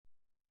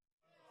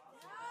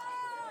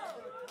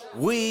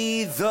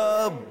We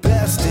the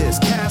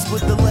bestest, cast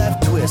with the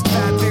left twist,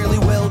 fat, fairly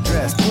well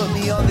dressed. Put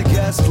me on the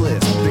guest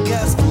list, the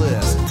guest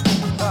list.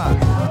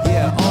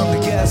 Yeah, on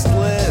the guest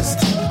list.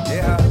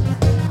 Yeah.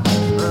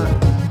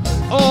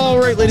 All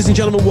right, ladies and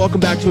gentlemen, welcome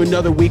back to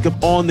another week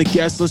of On the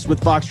Guest List with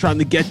Foxtrot and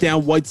the Get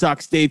Down, White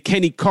Sox Dave,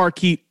 Kenny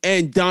Carkeet,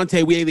 and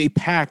Dante. We have a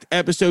packed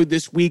episode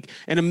this week,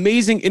 an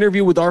amazing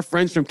interview with our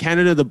friends from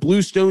Canada, the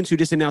Bluestones, who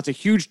just announced a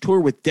huge tour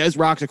with Des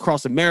Rocks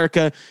across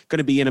America. Going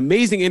to be an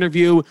amazing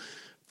interview.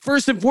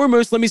 First and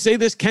foremost, let me say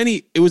this,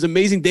 Kenny, it was an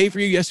amazing day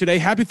for you yesterday.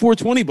 Happy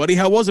 420, buddy.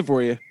 How was it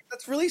for you?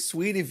 That's really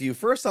sweet of you.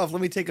 First off,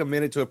 let me take a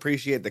minute to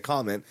appreciate the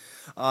comment.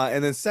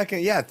 And then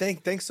second, yeah,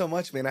 thanks so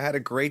much, man. I had a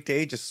great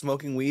day just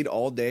smoking weed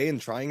all day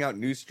and trying out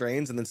new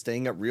strains and then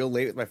staying up real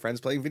late with my friends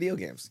playing video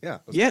games. Yeah.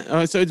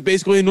 So it's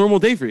basically a normal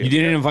day for you. You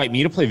didn't invite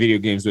me to play video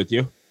games with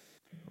you.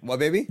 What,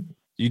 baby?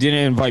 You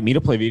didn't invite me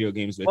to play video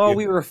games with you. Oh,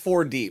 we were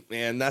 4 deep,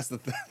 man. That's the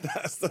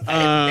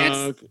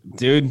thing.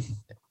 Dude.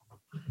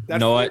 That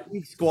know what?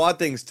 Squad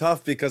thing's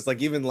tough because,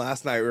 like, even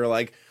last night we were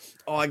like,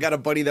 oh, I got a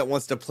buddy that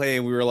wants to play,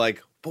 and we were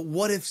like, but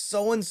what if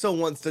so and so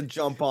wants to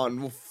jump on?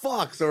 Well,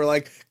 fuck. So we're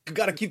like,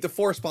 got to keep the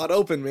 4 spot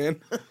open, man.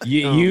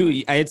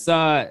 It's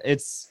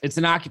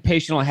an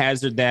occupational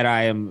hazard that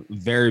I am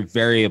very,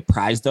 very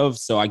apprised of.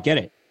 So I get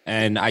it,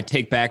 and I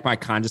take back my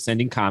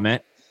condescending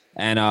comment.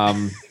 And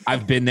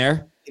I've been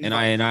there, and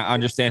I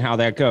understand how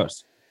that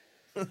goes.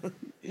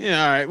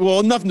 Yeah, all right. Well,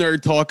 enough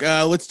nerd talk.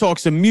 Let's talk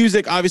some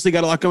music. Obviously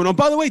got a lot going on.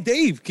 By the way,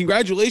 Dave,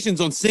 congratulations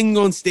on singing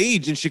on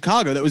stage in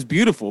Chicago. That was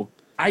beautiful.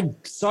 I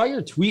saw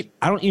your tweet.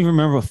 I don't even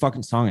remember what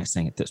fucking song I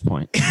sang at this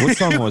point. What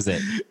song was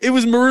it? It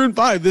was Maroon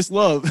 5, This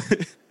Love.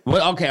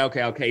 Well,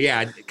 okay.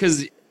 Yeah,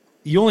 because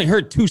you only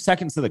heard 2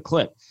 seconds of the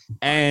clip.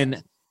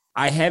 And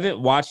I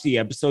haven't watched the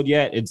episode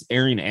yet. It's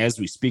airing as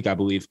we speak, I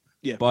believe.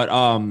 Yeah. But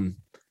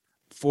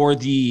for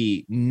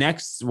the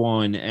next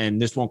one,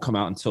 and this won't come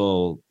out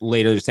until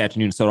later this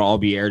afternoon, so it'll all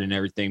be aired and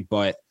everything,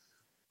 but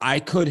I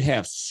could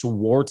have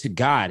swore to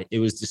God it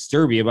was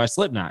Disturbia by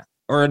Slipknot.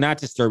 Or not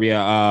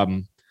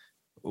Disturbia,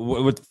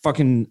 what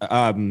song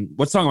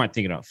am I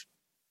thinking of?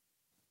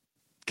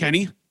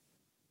 Kenny?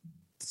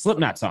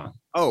 Slipknot song.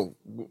 Oh,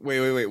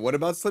 wait. What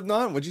about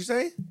Slipknot? What'd you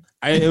say?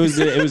 It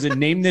was a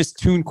name this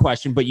tune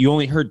question, but you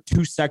only heard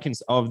 2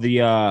 seconds of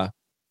the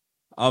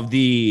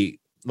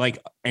like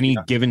any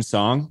given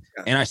song.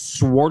 Yeah. And I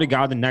swore to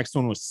God the next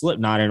one was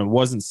Slipknot, and it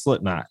wasn't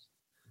Slipknot.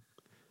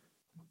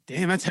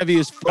 Damn, that's heavy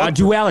as fuck.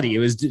 Duality. It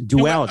was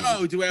Duality.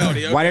 Oh,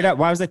 Duality. Okay.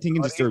 Why was I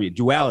thinking Disturbia?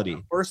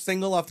 Duality. First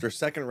single off their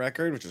second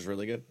record, which is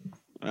really good.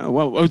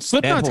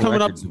 Slipknot's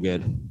coming up.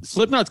 Good.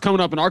 Slipknot's coming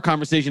up in our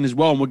conversation as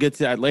well, and we'll get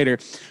to that later.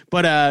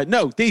 But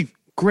no, Dave,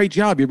 great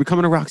job. You're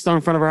becoming a rock star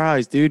in front of our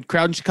eyes, dude.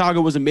 Crowd in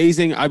Chicago was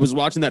amazing. I was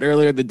watching that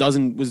earlier. The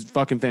Dozen was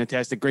fucking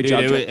fantastic. Great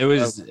job. It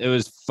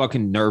was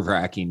fucking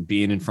nerve-wracking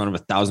being in front of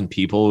 1,000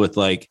 people with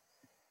like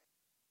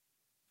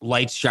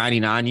lights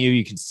shining on you.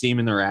 You could see them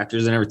in the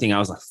rafters and everything. I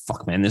was like,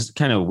 fuck, man, this is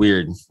kind of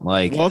weird.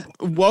 Like,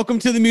 welcome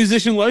to the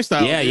musician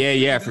lifestyle.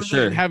 Yeah, for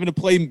sure. Having to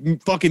play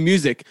fucking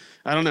music.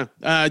 I don't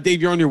know.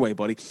 Dave, you're on your way,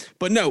 buddy.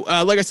 But no,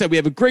 like I said, we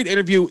have a great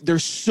interview.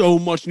 There's so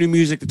much new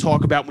music to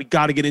talk about. We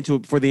got to get into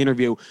it before the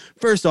interview.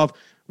 First off,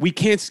 we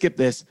can't skip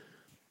this.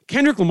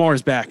 Kendrick Lamar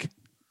is back.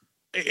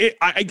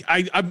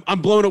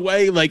 I'm blown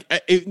away. Like,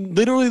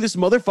 literally, this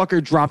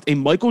motherfucker dropped a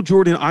Michael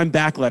Jordan "I'm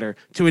Back" letter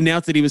to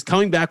announce that he was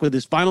coming back with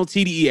his final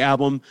TDE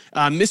album.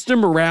 Mr.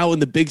 Morale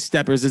and the Big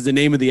Steppers is the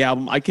name of the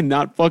album. I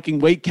cannot fucking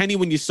wait. Kenny,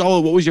 when you saw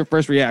it, what was your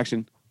first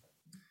reaction?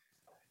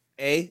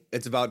 A,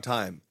 it's about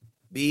time.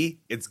 B,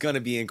 it's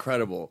gonna be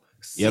incredible.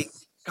 C, yep.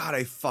 God,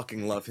 I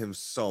fucking love him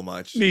so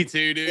much. Me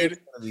too, dude.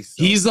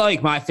 He's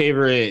like my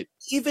favorite.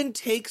 Even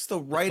takes the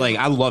right. Like,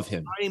 I love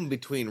him. Time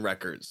between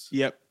records.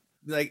 Yep.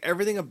 Like,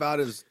 everything about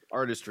his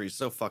artistry is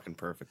so fucking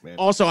perfect, man.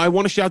 Also, I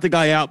want to shout the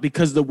guy out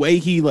because the way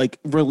he like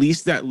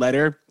released that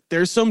letter,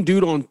 there's some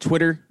dude on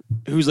Twitter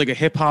who's like a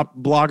hip hop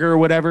blogger or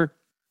whatever.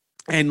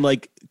 And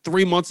like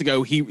 3 months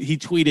ago, he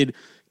tweeted,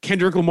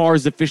 Kendrick Lamar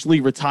is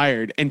officially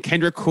retired. And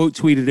Kendrick quote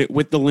tweeted it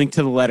with the link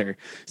to the letter.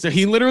 So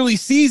he literally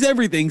sees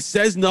everything,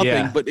 says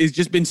nothing, but has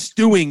just been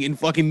stewing and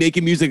fucking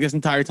making music this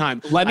entire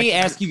time. Let me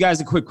ask you guys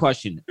a quick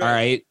question. All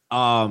right.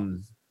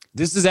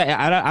 This is,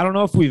 I don't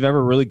know if we've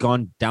ever really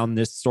gone down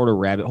this sort of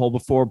rabbit hole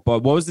before,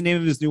 but what was the name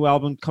of his new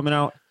album coming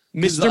out?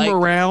 Mr.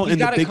 Morale and the Big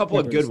Steppers. He's got a couple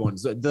of good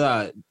ones.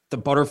 The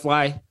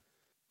Butterfly.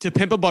 To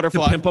Pimp a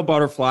Butterfly. To Pimp a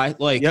Butterfly.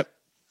 Like, yep.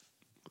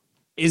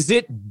 Is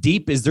it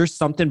deep? Is there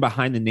something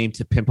behind the name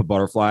To Pimp a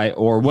Butterfly?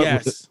 Or what?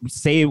 Yes.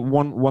 Say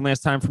one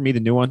last time for me, the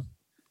new one.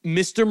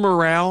 Mr.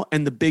 Morale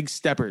and the Big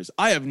Steppers.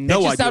 I have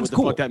no idea what the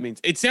fuck that means.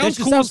 It sounds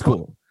cool. Sounds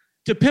cool.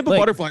 To Pimp a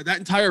Butterfly, that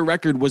entire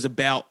record was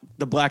about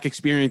the Black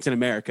experience in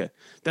America.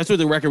 That's what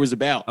the record was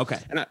about. Okay.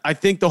 And I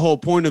think the whole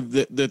point of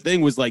the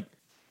thing was like,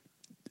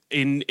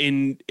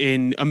 in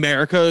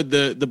America,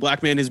 the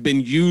Black man has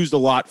been used a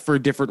lot for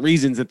different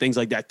reasons and things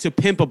like that. To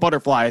Pimp a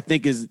Butterfly,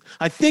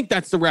 I think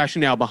that's the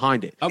rationale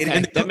behind it.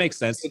 Okay, that makes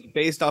sense. It's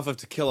based off of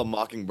To Kill a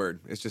Mockingbird.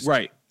 It's just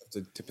right.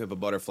 To Pimp a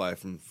Butterfly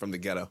from the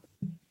ghetto.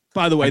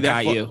 By the way,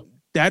 got you.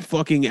 That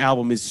fucking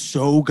album is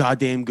so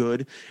goddamn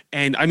good.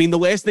 And I mean, the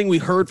last thing we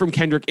heard from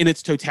Kendrick in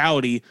its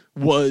totality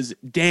was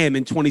Damn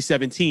in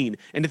 2017.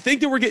 And to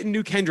think that we're getting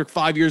new Kendrick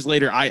 5 years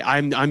later,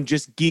 I'm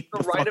just geeked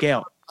the fuck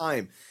out.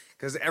 Time.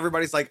 Because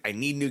everybody's like, I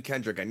need new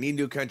Kendrick. I need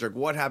new Kendrick.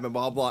 What happened?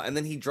 Blah, blah. And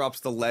then he drops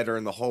the letter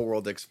and the whole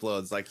world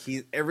explodes. Like,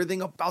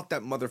 everything about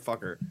that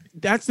motherfucker.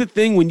 That's the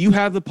thing. When you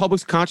have the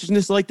public's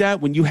consciousness like that,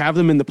 when you have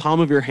them in the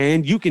palm of your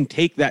hand, you can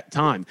take that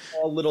time.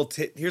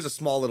 Here's a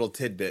small little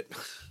tidbit.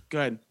 Go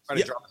ahead. Trying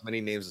to drop as many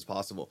names as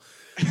possible.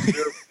 We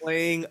were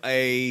playing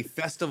a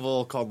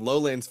festival called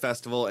Lowlands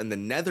Festival in the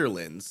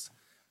Netherlands,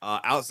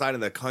 outside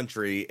of the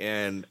country.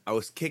 And I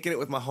was kicking it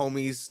with my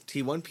homies,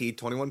 T1P,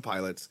 21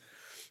 Pilots.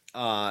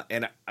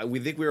 And we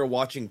think we were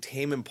watching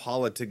Tame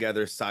Impala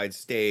together side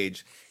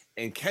stage,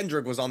 and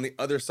Kendrick was on the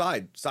other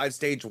side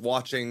stage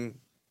watching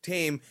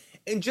Tame,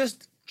 and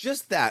just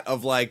that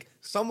of like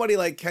somebody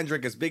like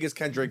Kendrick, as big as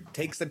Kendrick,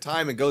 takes the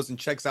time and goes and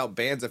checks out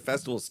bands at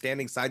festivals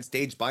standing side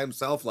stage by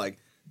himself, like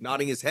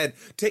nodding his head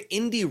to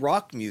indie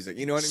rock music.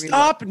 You know what I mean?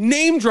 Stop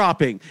name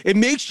dropping. It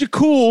makes you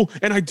cool,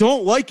 and I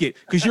don't like it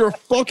because you're a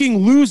fucking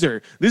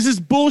loser. This is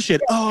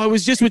bullshit. Oh, I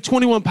was just with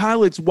 21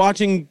 Pilots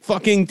watching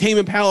fucking Tame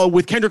Impala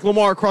with Kendrick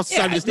Lamar across the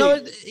side of the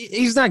stage. No,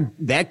 he's not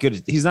that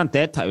good. He's not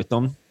that tight with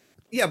them.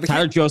 Yeah, but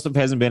Tyler Joseph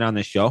hasn't been on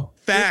this show.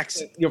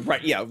 Facts. You're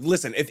right. Yeah,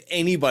 listen, if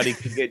anybody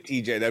could get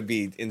TJ, that'd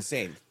be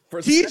insane.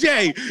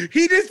 TJ,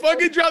 he just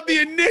fucking dropped the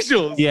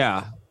initials.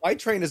 Yeah. My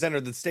train has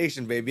entered the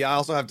station, baby. I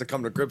also have to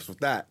come to grips with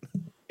that.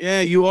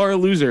 Yeah, you are a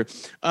loser.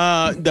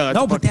 No,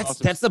 but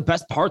that's the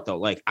best part though.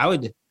 Like I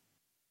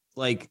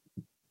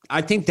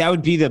think that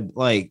would be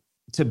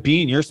to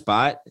be in your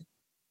spot.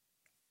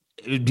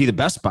 It would be the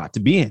best spot to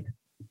be in.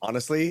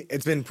 Honestly,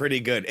 it's been pretty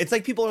good. It's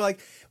like people are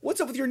like,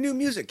 "What's up with your new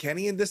music,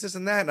 Kenny?" And this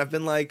and that. And I've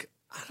been like,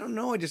 I don't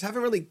know. I just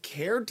haven't really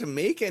cared to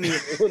make any in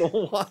a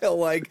little while.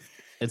 Like,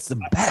 it's the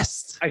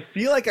best. I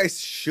feel like I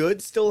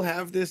should still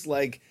have this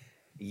like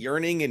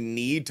yearning and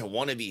need to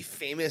want to be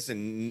famous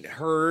and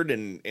heard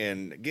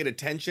and get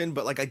attention,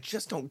 but like I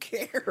just don't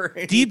care.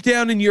 Deep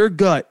down in your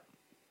gut,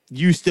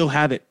 you still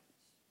have it.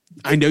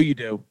 I know you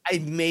do.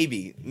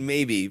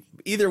 Maybe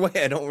either way,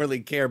 I don't really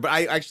care. But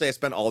I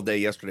spent all day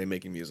yesterday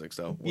making music.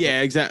 So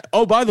yeah, exactly.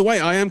 Oh, by the way,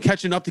 I am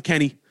catching up to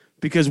Kenny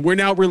because we're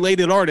now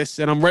related artists,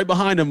 and I'm right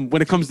behind him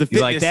when it comes to fitness.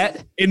 You like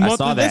that? In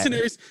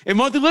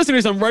monthly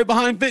listeners, I'm right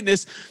behind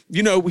fitness.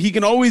 You know, he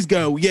can always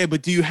go, yeah,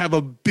 but do you have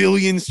 1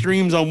 billion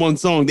streams on one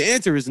song? The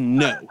answer is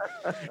no.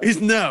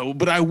 Is no,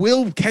 but I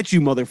will catch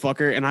you,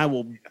 motherfucker, and I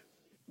will.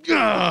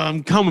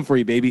 I'm coming for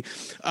you, baby.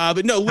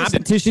 But no, listen.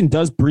 Competition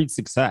does breed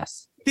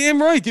success.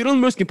 Damn right, dude. I'm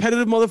the most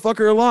competitive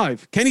motherfucker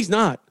alive. Kenny's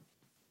not.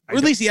 Or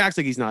at least he acts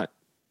like he's not.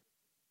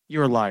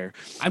 You're a liar.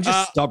 I'm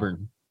just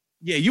stubborn.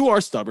 Yeah, you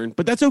are stubborn,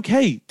 but that's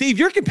okay. Dave,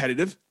 you're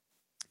competitive.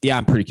 Yeah,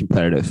 I'm pretty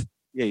competitive.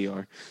 Yeah,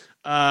 you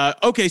are.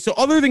 Okay, so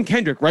other than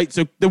Kendrick, right?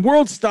 So the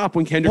world stopped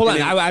when Kendrick...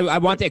 Hold on, I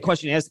want that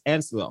question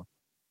answered, though.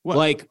 What?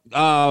 Like,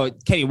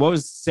 Kenny, what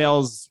was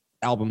Sale's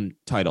album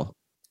title?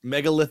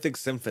 Megalithic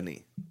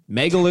Symphony.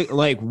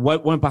 Like,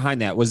 what went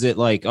behind that? Was it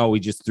like, oh, we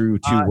just threw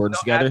two words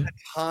together? At the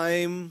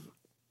time...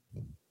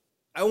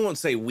 I won't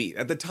say we.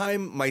 At the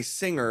time, my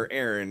singer,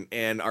 Aaron,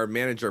 and our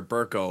manager,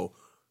 Burko,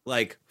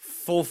 like,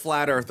 full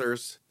flat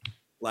earthers,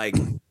 like,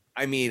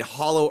 I mean,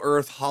 hollow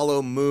earth,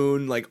 hollow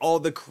moon, like, all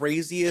the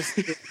craziest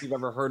things you've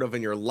ever heard of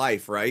in your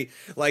life, right?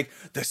 Like,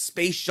 the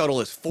space shuttle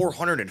is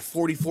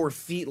 444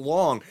 feet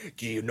long.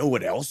 Do you know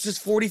what else is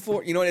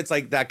 44? You know, it's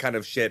like that kind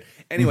of shit.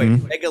 Anyway,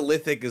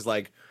 megalithic is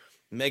like,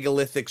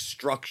 megalithic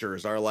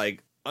structures are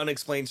like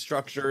unexplained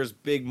structures,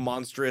 big,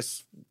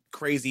 monstrous,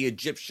 crazy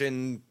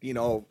Egyptian, you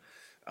know,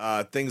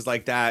 things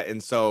like that.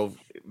 And so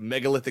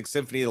Megalithic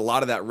Symphony, a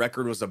lot of that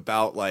record was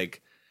about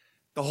like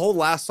the whole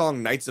last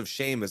song, Nights of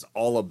Shame, is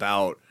all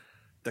about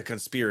the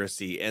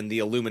conspiracy and the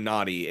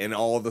Illuminati and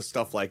all of the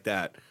stuff like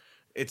that.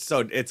 It's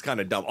kind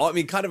of dumb. I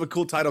mean, kind of a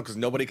cool title because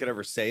nobody could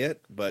ever say it.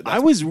 But I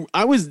was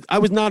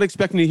not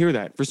expecting to hear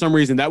that for some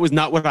reason. That was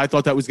not what I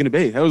thought that was going to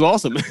be. That was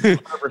awesome.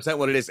 100%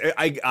 what it is.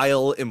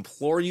 I'll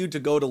implore you to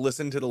go to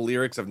listen to the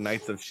lyrics of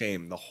Nights of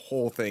Shame. The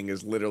whole thing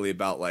is literally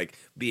about like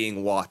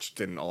being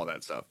watched and all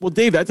that stuff. Well,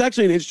 Dave, that's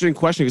actually an interesting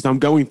question because I'm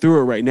going through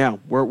it right now.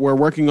 We're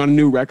working on a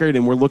new record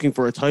and we're looking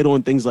for a title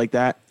and things like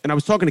that. And I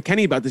was talking to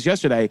Kenny about this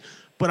yesterday,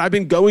 but I've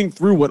been going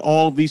through what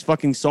all these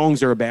fucking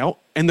songs are about,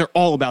 and they're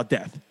all about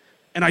death.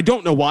 And I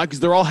don't know why, because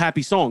they're all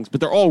happy songs,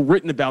 but they're all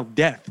written about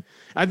death.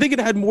 I think it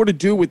had more to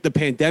do with the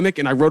pandemic,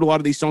 and I wrote a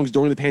lot of these songs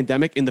during the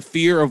pandemic and the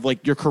fear of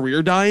like your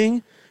career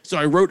dying. So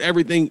I wrote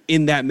everything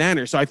in that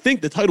manner. So I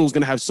think the title is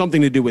going to have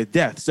something to do with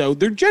death. So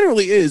there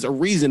generally is a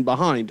reason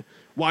behind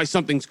why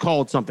something's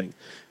called something.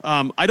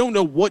 I don't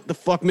know what the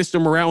fuck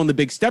Mr. Morale and the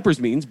Big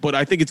Steppers means, but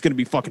I think it's going to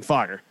be fucking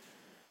fire.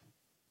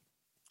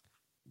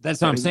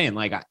 That's what I'm saying.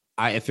 Like,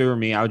 if it were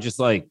me, I would just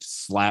like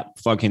slap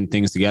fucking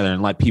things together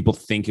and let people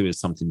think it was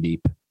something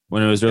deep,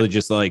 when it was really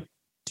just like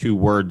two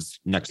words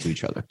next to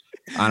each other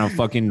on a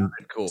fucking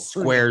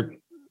square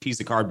piece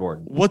of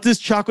cardboard. What does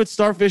chocolate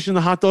starfish in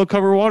the hot dog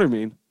cover water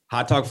mean?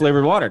 Hot dog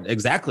flavored water.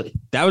 Exactly.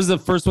 That was the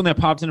first one that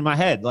popped into my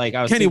head. Like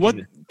I was Kenny,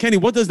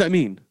 what does that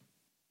mean?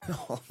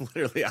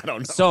 Literally, I don't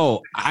know.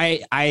 So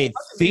I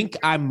think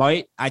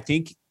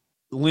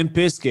Limp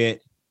Bizkit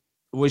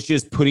was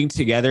just putting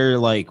together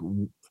like,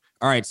 all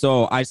right.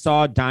 So I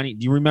saw Donnie.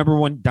 Do you remember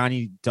when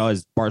Donnie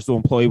does Barstool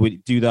Employee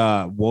would do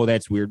the "Whoa,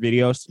 That's Weird"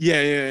 videos?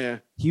 Yeah.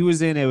 He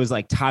was in, it was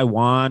like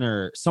Taiwan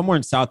or somewhere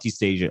in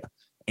Southeast Asia,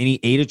 and he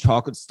ate a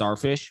chocolate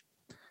starfish.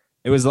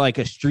 It was like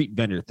a street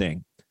vendor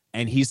thing.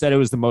 And he said it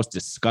was the most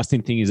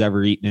disgusting thing he's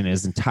ever eaten in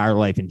his entire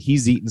life. And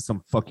he's eaten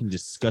some fucking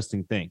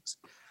disgusting things.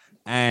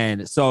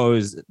 And so it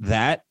was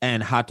that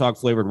and hot dog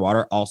flavored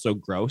water, also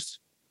gross.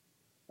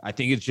 I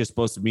think it's just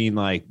supposed to mean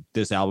like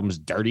this album's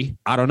dirty.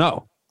 I don't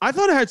know. I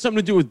thought it had something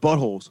to do with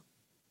buttholes.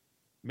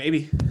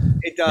 Maybe.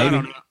 It does.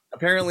 Maybe.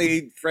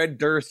 Apparently, Fred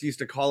Durst used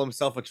to call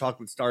himself a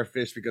chocolate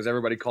starfish because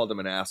everybody called him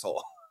an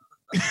asshole.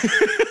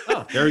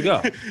 Oh, there we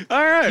go.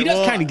 All right. He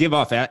does kind of give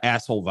off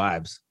asshole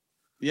vibes.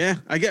 Yeah,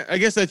 I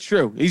guess that's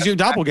true. He's your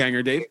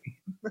doppelganger, Dave.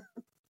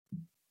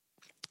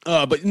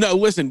 But no,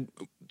 listen,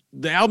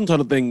 the album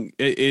title thing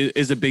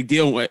is a big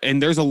deal,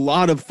 and there's a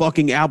lot of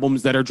fucking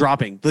albums that are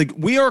dropping. Like,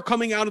 we are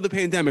coming out of the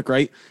pandemic,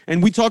 right?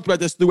 And we talked about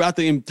this throughout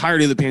the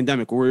entirety of the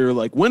pandemic, where we were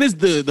like, when is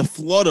the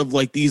flood of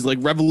like these like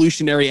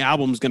revolutionary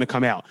albums going to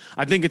come out?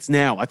 I think it's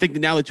now. I think that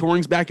now that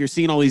touring's back, you're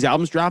seeing all these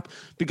albums drop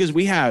because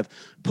we have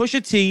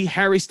Pusha T,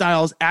 Harry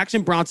Styles,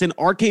 Action Bronson,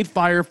 Arcade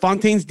Fire,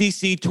 Fontaines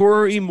DC,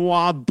 Tori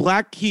Moi,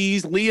 Black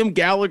Keys, Liam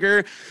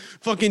Gallagher,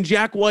 fucking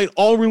Jack White,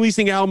 all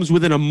releasing albums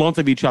within a month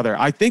of each other.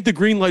 I think the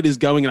green light is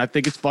going, and I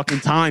think it's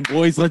fucking time,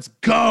 boys. Let's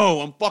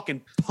go. I'm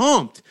fucking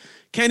pumped.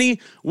 Kenny,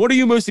 what are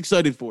you most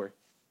excited for?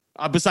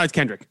 Besides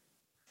Kendrick.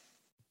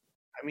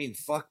 I mean,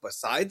 fuck,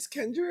 besides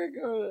Kendrick?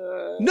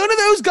 None of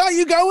those got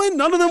you going?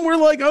 None of them were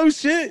like, oh,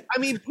 shit. I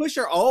mean,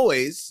 Pusha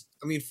always.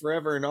 I mean,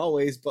 forever and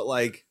always, but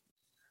like,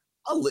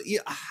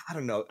 I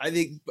don't know. I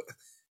think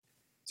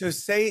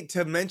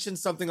to mention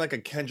something like a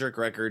Kendrick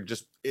record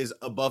just is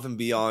above and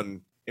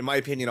beyond, in my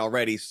opinion,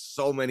 already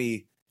so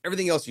many,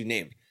 everything else you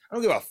named. I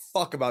don't give a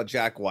fuck about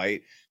Jack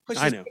White.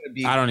 I know.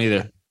 I don't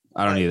either.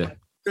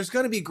 There's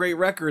going to be great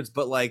records,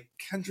 but like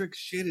Kendrick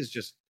shit is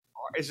just,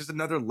 it's just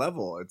another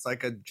level. It's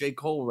like a J.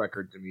 Cole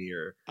record to me,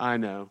 or I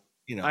know.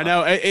 You know, I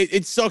know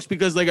it sucks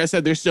because, like I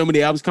said, there's so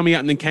many albums coming out,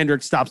 and then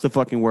Kendrick stops the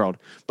fucking world.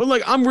 But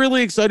like, I'm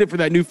really excited for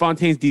that new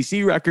Fontaines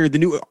DC record. The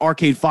new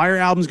Arcade Fire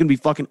album is gonna be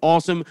fucking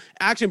awesome.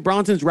 Action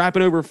Bronson's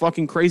rapping over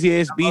fucking crazy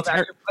ass beats.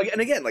 And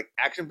again, like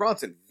Action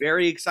Bronson,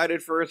 very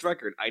excited for his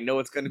record. I know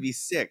it's gonna be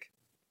sick.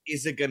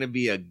 Is it gonna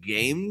be a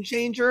game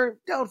changer?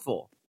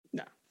 Doubtful.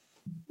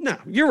 No,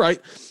 you're right.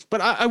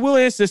 But I will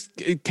ask this,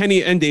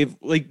 Kenny and Dave.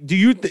 Like,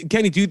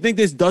 Kenny, do you think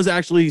this does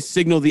actually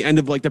signal the end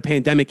of like the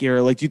pandemic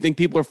era? Like, do you think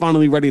people are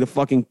finally ready to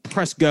fucking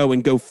press go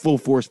and go full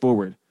force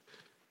forward?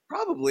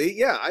 Probably,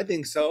 yeah, I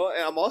think so.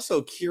 And I'm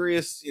also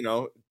curious, you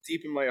know,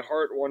 deep in my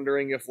heart,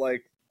 wondering if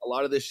like a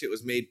lot of this shit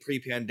was made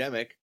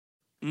pre-pandemic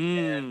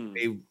and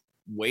they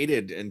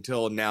waited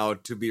until now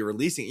to be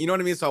releasing. You know what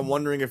I mean? So I'm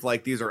wondering if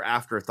like these are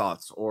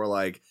afterthoughts,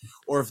 or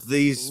if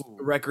these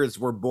records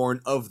were born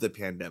of the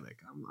pandemic.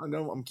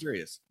 I'm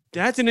curious.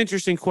 That's an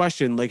interesting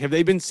question. Like, have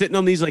they been sitting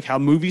on these, like how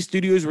movie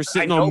studios were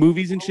sitting on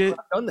movies and shit?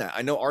 Done that.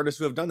 I know artists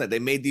who have done that. They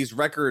made these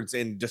records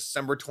in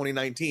December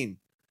 2019.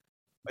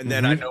 And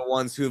then I know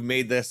ones who have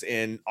made this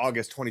in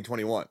August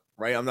 2021,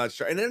 right? I'm not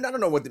sure. And then I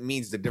don't know what it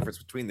means, the difference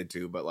between the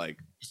two, but like,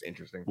 just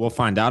interesting. We'll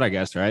find out, I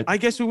guess, right? I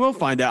guess we will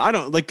find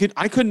out.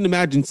 I couldn't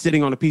imagine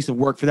sitting on a piece of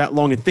work for that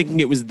long and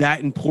thinking it was that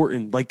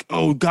important. Like,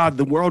 oh God,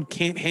 the world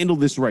can't handle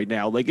this right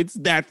now. Like, it's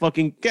that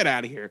fucking, get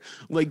out of here.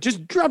 Like,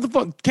 just drop the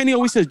fuck. Kenny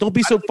always says, don't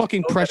be so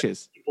fucking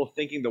precious. People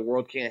thinking the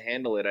world can't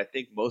handle it. I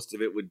think most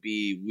of it would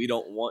be, we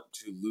don't want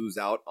to lose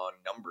out on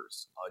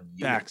numbers, on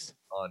facts,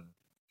 on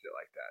shit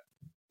like that.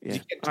 Yeah. You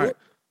can't do it.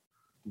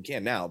 You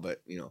can now,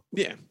 but you know.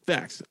 Yeah,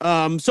 facts.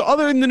 So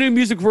other than the new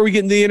music, before we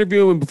get into the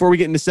interview and before we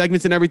get into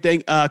segments and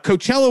everything,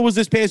 Coachella was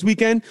this past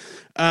weekend.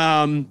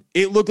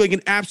 It looked like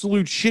an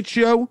absolute shit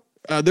show.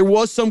 There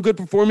was some good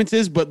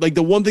performances, but like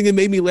the one thing that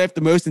made me laugh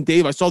the most, and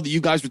Dave, I saw that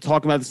you guys were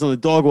talking about this on the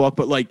dog walk,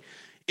 but like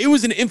it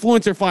was an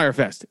influencer fire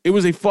fest. It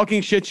was a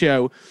fucking shit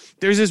show.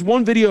 There's this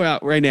one video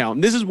out right now,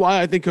 and this is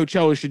why I think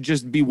Coachella should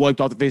just be wiped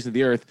off the face of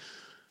the earth.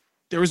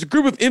 There was a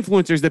group of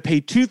influencers that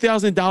paid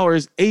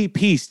 $2,000 a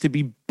piece to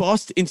be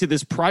bussed into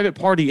this private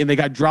party, and they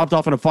got dropped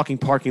off in a fucking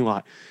parking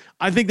lot.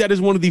 I think that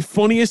is one of the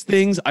funniest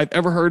things I've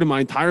ever heard in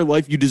my entire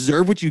life. You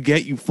deserve what you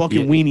get, you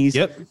fucking weenies.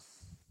 Yep.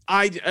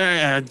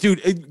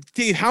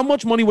 Dude, how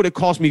much money would it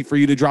cost me for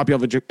you to drop you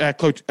off at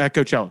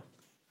Coachella?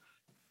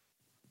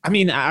 I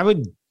mean,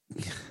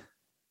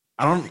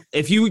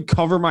 if you would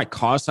cover my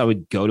costs, I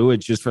would go to it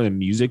just for the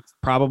music,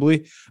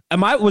 probably.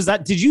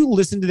 Did you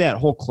listen to that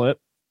whole clip?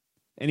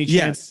 Any chance?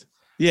 Yes.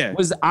 Yeah.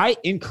 Was I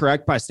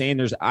incorrect by saying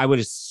I would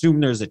assume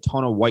there's a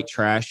ton of white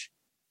trash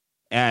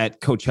at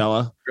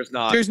Coachella? There's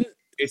not.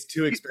 It's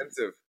too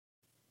expensive.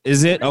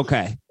 Is it?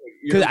 Okay.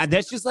 Because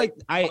that's just like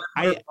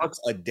 $500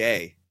 a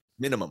day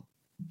minimum.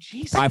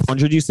 Jesus.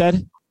 500, you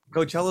said?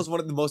 Coachella is one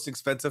of the most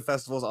expensive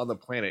festivals on the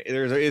planet.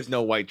 There is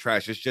no white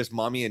trash. It's just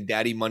mommy and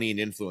daddy money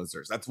and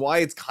influencers. That's why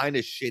it's kind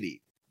of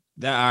shitty.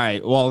 All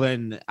right. Well,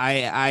 then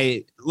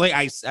I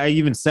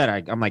even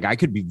said I'm like I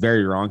could be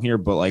very wrong here,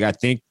 but like I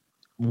think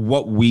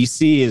what we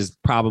see is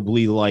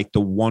probably like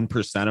the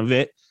 1% of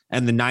it,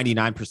 and the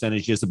 99%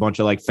 is just a bunch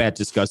of like fat,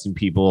 disgusting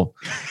people,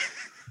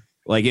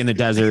 like in the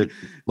desert,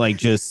 like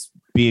just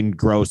being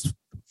gross,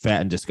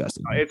 fat, and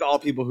disgusting. It's all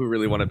people who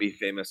really want to be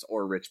famous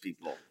or rich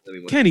people.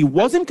 Kenny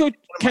wasn't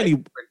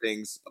Kenny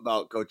things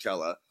about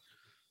Coachella.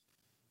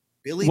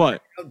 Billy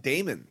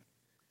Damon.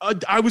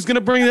 I was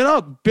gonna bring it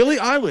up. Billie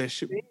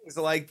Eilish.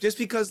 Like just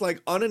because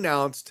like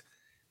unannounced,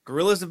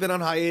 Gorillaz have been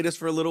on hiatus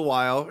for a little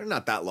while, or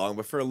not that long,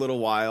 but for a little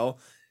while.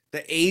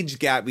 The age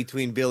gap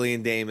between Billy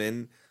and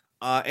Damon,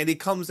 and he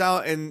comes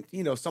out and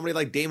somebody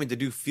like Damon to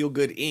do Feel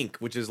Good Inc.,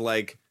 which is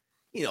like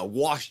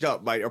washed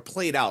up or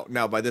played out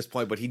now by this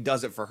point, but he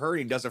does it for her,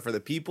 he does it for the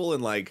people,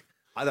 and like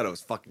I thought it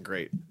was fucking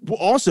great. Well,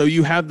 also,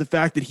 you have the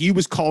fact that he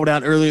was called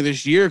out earlier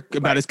this year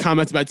about his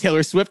comments about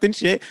Taylor Swift and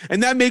shit.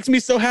 And that makes me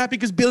so happy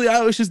because Billie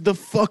Eilish is the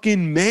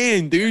fucking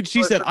man, dude.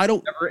 She said, I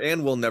don't never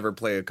and will never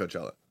play a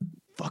Coachella.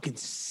 Fucking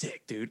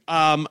sick, dude.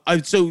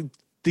 So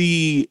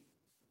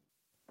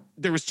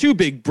there was two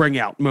big bring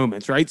out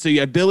moments, right? So you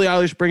had Billie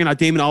Eilish bringing out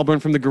Damon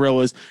Albarn from the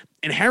Gorillaz,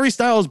 and Harry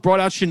Styles brought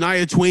out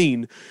Shania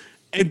Twain.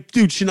 And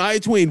dude,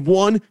 Shania Twain,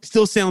 1,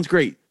 still sounds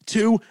great.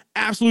 2,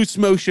 absolute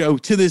smoke show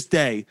to this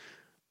day.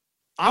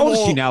 How old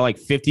is she now? Like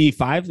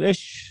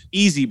 55-ish?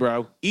 Easy,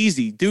 bro.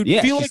 Easy, dude.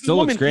 Yeah, feel she like still a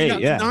woman looks great. in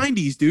Yeah, the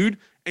 90s, dude.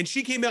 And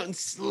she came out and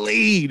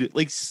slayed.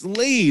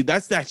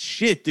 That's that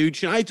shit, dude.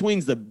 Shania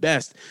Twain's the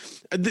best.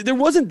 There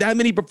wasn't that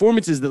many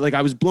performances that like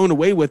I was blown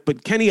away with,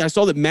 but Kenny, I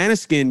saw that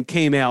Maneskin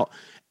came out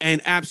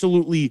and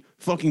absolutely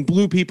fucking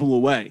blew people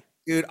away.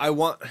 Dude, I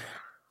want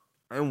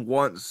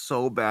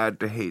so bad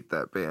to hate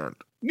that band.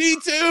 Me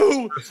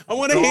too. I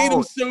want to hate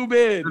them so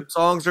bad. The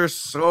songs are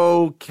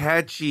so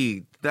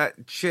catchy.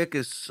 That chick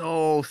is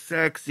so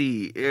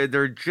sexy.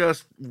 They're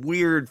just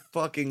weird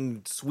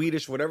fucking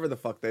Swedish, whatever the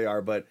fuck they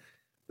are, but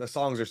the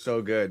songs are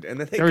so good. And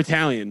then they're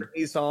Italian.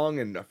 A song,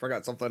 and I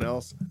forgot something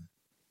else.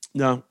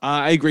 No,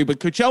 I agree. But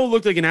Coachella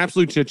looked like an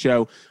absolute shit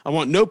show. I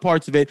want no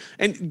parts of it.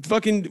 And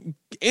fucking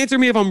answer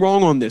me if I'm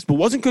wrong on this, but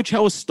wasn't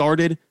Coachella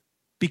started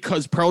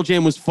because Pearl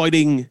Jam was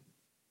fighting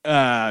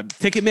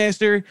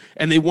Ticketmaster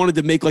and they wanted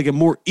to make like a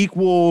more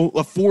equal,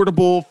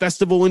 affordable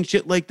festival and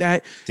shit like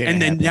that? And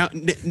then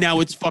now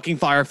it's fucking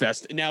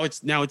Firefest. Now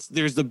it's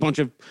there's a bunch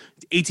of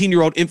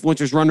 18-year-old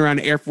influencers running around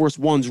in Air Force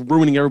Ones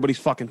ruining everybody's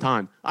fucking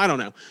time. I don't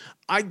know.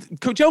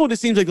 Coachella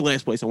just seems like the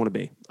last place I want to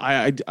be.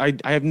 I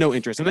have no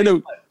interest. And I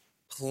know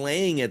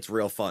playing it's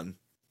real fun.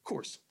 Of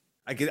course.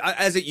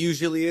 As it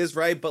usually is,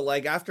 right? But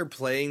like after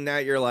playing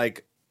that, you're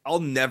like, I'll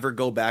never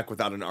go back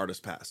without an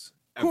artist pass.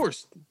 Of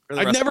course.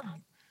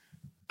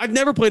 I've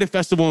never played a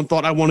festival and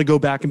thought I want to go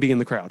back and be in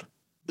the crowd.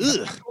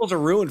 Festivals are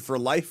ruined for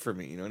life for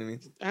me. You know what I mean?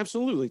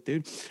 Absolutely,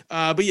 dude.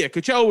 But yeah,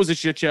 Coachella was a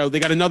shit show. They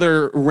got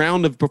another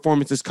round of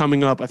performances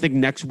coming up, I think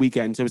next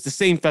weekend. So it's the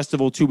same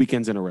festival 2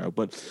 weekends in a row.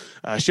 But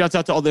shouts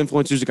out to all the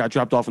influencers that got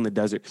dropped off in the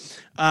desert.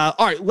 All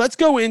right, let's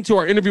go into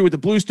our interview with the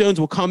Bluestones.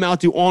 We'll come out,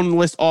 do on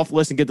list, off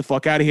list, and get the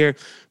fuck out of here.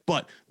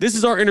 But this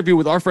is our interview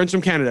with our friends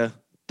from Canada,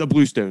 the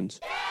Bluestones.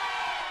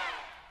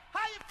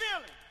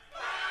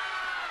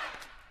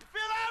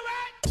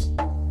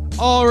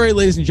 All right,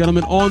 ladies and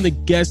gentlemen, on the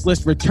guest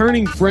list,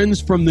 returning friends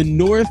from the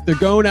north. They're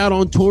going out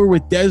on tour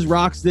with Des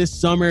Rocks this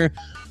summer.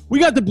 We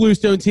got the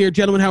Bluestones here.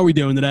 Gentlemen, how are we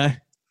doing today?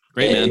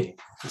 Great, man.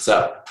 What's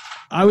up?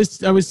 I was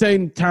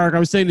saying, Tarek, I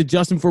was saying to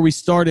Justin before we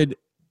started,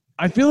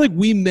 I feel like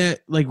we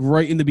met like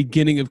right in the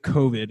beginning of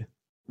COVID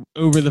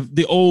over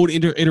the old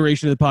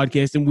iteration of the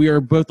podcast, and we are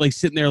both like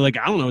sitting there like,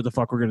 I don't know what the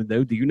fuck we're going to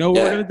do. Do you know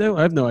what we're going to do?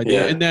 I have no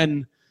idea. Yeah. And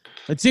then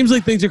it seems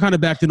like things are kind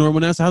of back to normal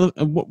now. So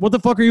what the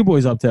fuck are you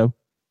boys up to?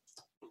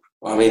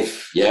 Well, I mean,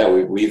 yeah,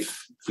 we've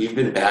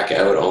been back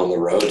out on the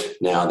road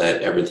now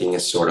that everything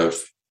is sort of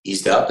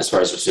eased up as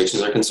far as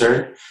restrictions are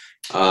concerned.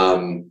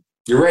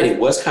 You're right; it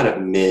was kind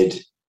of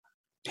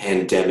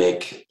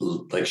mid-pandemic,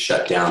 like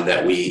shutdown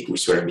that we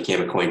sort of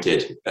became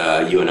acquainted.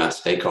 You and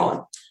us, hey,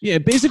 Colin. Yeah,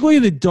 basically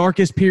the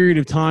darkest period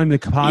of time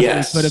that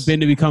possibly could have been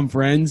to become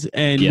friends.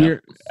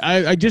 And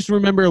I just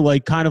remember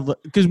like kind of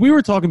because we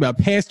were talking about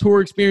past tour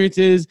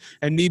experiences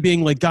and me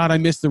being like, God, I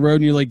missed the road.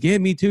 And you're like, yeah,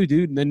 me too,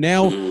 dude. And then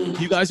now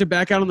you guys are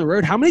back out on the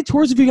road. How many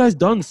tours have you guys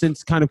done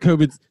since kind of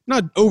COVID's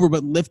not over,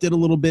 but lifted a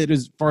little bit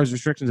as far as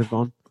restrictions have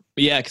gone?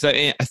 Yeah, because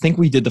I think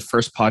we did the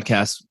first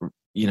podcast,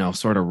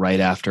 sort of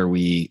right after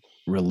we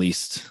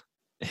released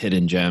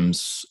Hidden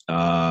Gems.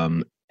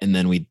 And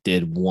then we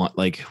did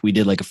like a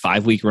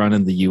 5-week run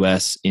in the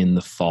US in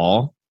the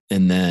fall.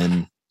 And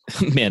then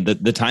man,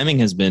 the timing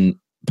has been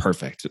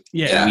perfect.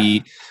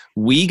 Yeah.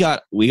 We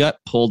got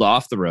pulled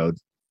off the road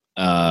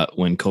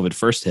when COVID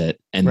first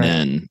hit, and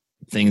then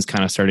things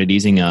kind of started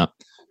easing up.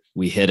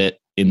 We hit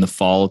it in the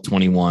fall of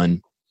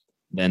 21.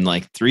 Then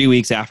like 3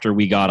 weeks after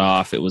we got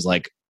off, it was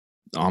like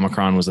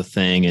Omicron was a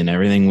thing and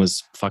everything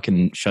was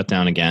fucking shut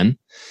down again.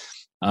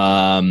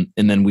 And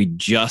then we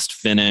just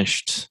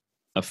finished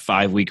a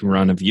 5-week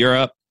run of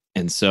Europe.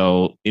 And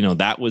so,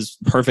 that was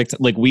perfect.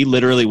 Like we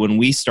literally, when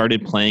we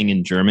started playing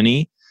in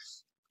Germany,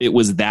 it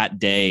was that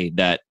day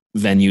that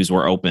venues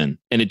were open.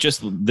 And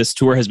this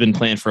tour has been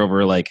planned for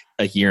over like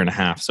a year and a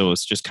half. So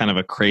it's just kind of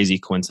a crazy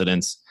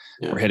coincidence.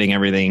 Yeah. We're hitting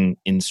everything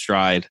in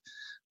stride.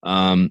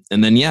 And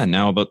then,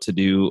 now about to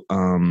do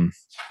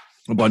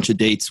a bunch of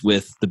dates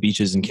with the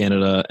beaches in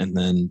Canada and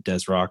then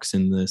Des Rocks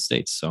in the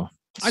States. So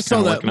I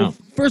saw that. Well,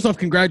 first off,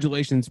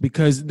 congratulations,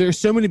 because there's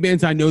so many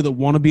bands I know that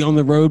want to be on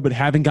the road but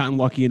haven't gotten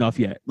lucky enough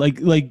yet. Like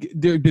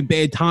there's been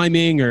bad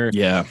timing, or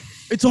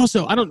It's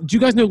also, do you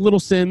guys know Little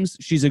Sims?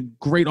 She's a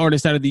great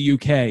artist out of the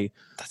UK.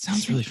 That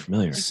sounds really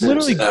familiar. Sims,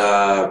 literally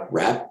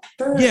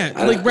rapper. Yeah,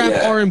 like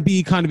rap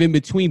R&B kind of in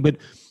between, but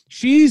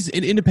she's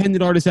an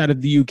independent artist out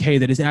of the UK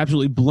that is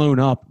absolutely blown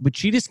up. But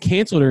she just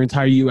canceled her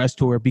entire US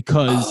tour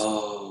because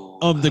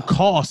of the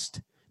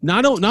cost.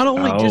 Not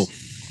only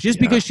just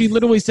because she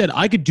literally said,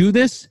 I could do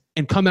this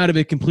and come out of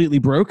it completely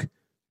broke,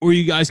 or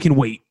you guys can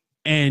wait.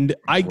 And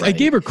I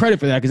gave her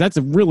credit for that, because that's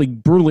a really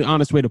brutally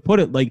honest way to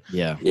put it. Like,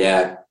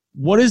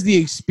 what has the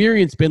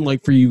experience been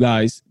like for you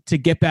guys to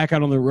get back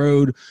out on the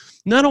road?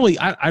 Not only,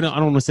 I don't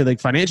want to say like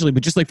financially,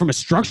 but just like from a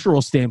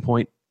structural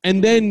standpoint,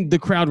 and then the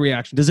crowd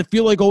reaction. Does it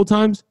feel like old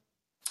times?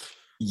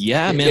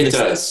 Yeah, man. It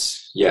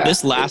does. Yeah.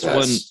 This last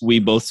one we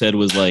both said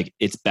was like,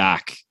 it's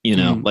back,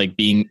 like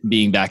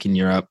being back in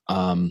Europe.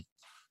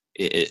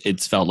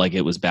 It's felt like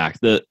it was back.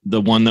 The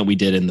one that we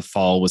did in the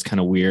fall was kind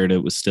of weird.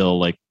 It was still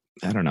like,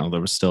 I don't know,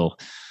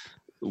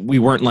 we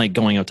weren't like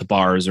going out to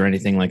bars or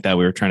anything like that.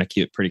 We were trying to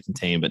keep it pretty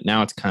contained, but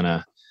now it's kind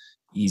of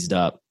eased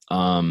up.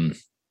 I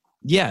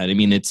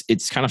mean,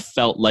 it's kind of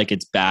felt like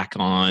it's back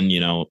on,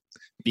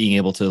 being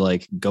able to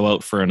like go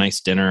out for a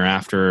nice dinner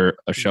after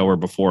a show or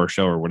before a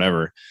show or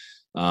whatever,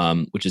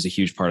 which is a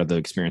huge part of the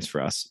experience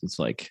for us. It's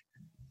like,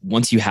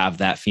 once you have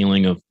that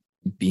feeling of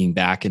being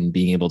back and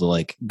being able to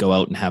like go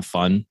out and have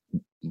fun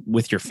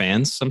with your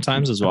fans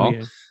sometimes as well.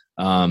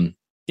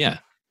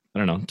 I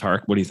don't know,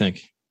 Tarek, what do you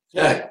think?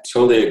 Yeah,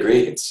 totally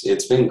agree.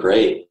 It's been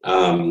great.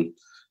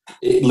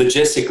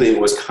 Logistically, it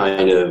was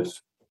kind of,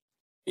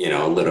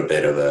 a little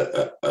bit of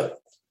a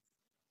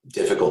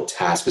difficult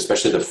task,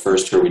 especially the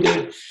first tour we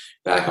did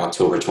back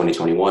October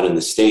 2021 in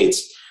the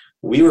States.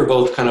 We were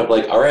both kind of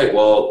like, all right,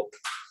 well,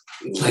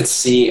 let's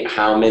see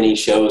how many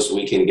shows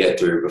we can get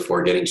through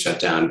before getting shut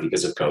down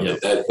because of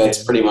COVID.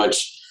 That's pretty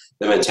much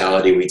the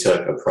mentality we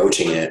took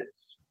approaching it.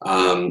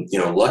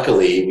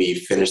 Luckily we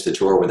finished the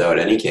tour without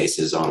any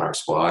cases on our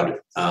squad,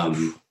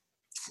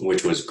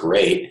 which was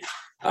great.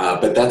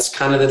 But that's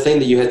kind of the thing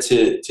that you had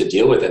to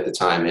deal with at the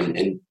time,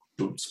 and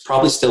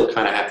probably still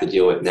kind of have to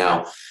deal with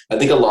now. I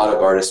think a lot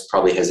of artists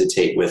probably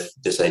hesitate with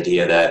this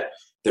idea that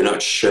they're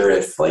not sure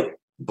if like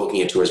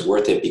booking a tour is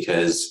worth it,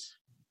 because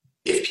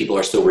if people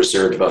are still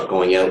reserved about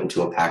going out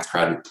into a packed,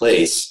 crowded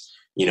place,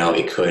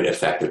 it could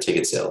affect their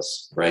ticket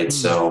sales, right? Mm.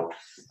 So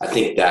I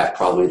think that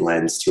probably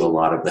lends to a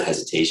lot of the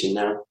hesitation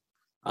now.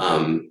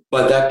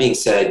 But that being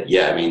said,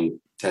 I mean,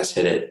 Tess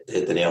hit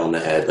the nail on the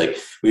head. Like,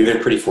 we've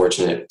been pretty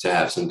fortunate to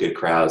have some good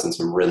crowds and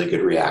some really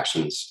good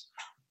reactions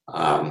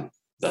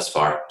thus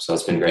far. So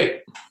it's been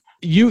great.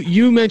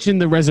 You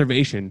mentioned the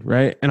reservation,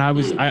 right? And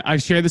I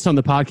shared this on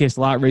the podcast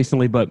a lot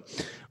recently,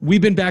 but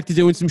we've been back to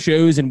doing some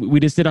shows, and we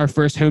just did our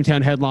first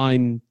hometown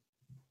headline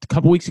a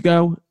couple weeks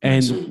ago,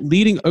 and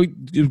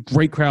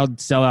great crowd,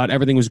 sellout,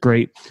 everything was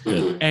great.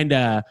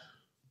 And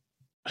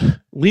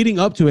leading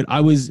up to it,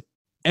 I was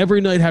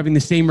every night having the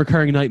same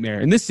recurring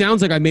nightmare. And this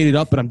sounds like I made it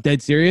up, but I'm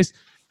dead serious.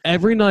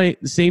 Every night,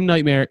 the same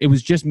nightmare. It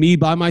was just me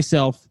by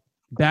myself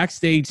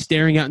backstage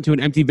staring out into an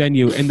empty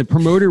venue, and the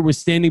promoter was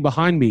standing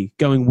behind me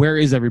going, "Where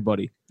is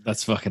everybody?"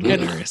 That's fucking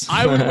hilarious.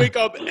 I would wake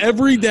up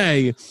every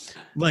day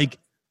like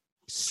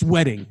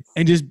sweating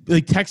and just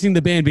like texting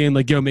the band being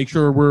like, "Yo, make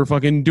sure we're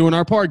fucking doing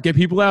our part, get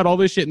people out, all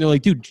this shit." And they're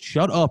like, "Dude,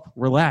 shut up,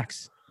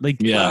 relax." Like,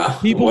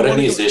 people. What a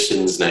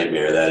musician's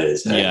nightmare that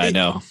is. Yeah, I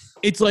know.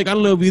 It's like, I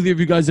don't know if either of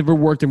you guys ever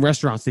worked in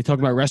restaurants. They talk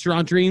about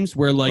restaurant dreams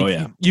where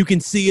like you can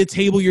see a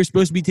table you're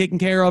supposed to be taking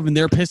care of and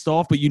they're pissed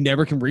off, but you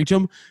never can reach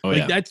them.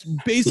 That's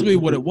basically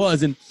what it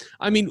was. And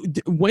I mean,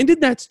 when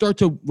did that start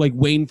to like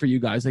wane for you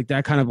guys? Like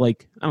that kind of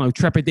like, I don't know,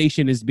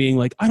 trepidation is being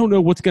like, I don't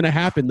know what's going to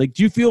happen. Like,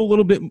 do you feel a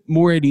little bit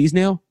more at ease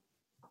now?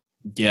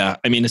 Yeah.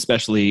 I mean,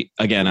 especially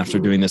again, after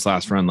doing this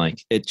last run,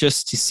 like it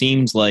just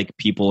seems like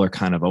people are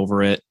kind of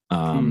over it.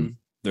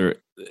 There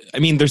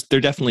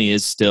definitely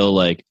is still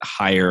like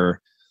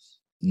higher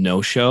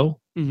no-show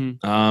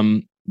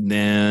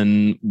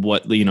than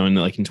what, in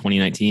like in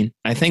 2019.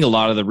 I think a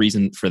lot of the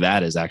reason for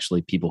that is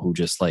actually people who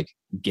just like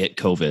get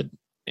COVID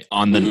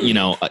on the,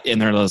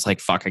 and they're just like,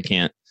 fuck, I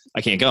can't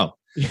go.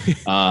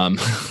 Being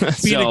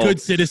a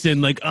good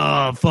citizen, like,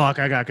 oh, fuck,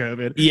 I got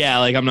COVID. Yeah,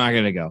 like I'm not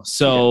going to go.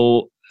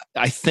 So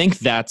I think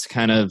that's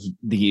kind of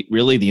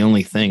the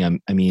only thing.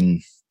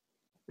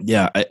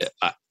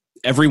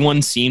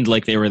 Everyone seemed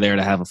like they were there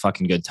to have a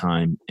fucking good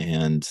time.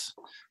 And,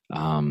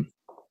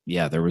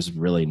 there was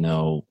really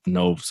no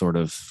sort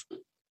of,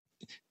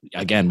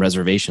 again,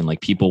 reservation.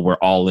 Like people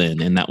were all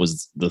in, and that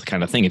was the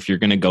kind of thing. If you're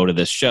going to go to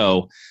this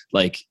show,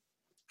 like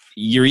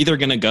you're either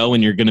going to go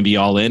and you're going to be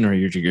all in, or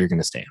you're going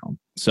to stay home.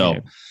 So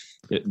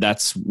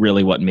that's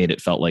really what made it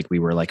felt like we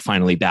were like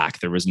finally back.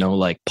 There was no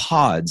like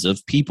pods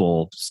of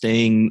people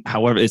staying.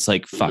 However, it's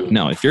like, fuck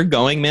no, if you're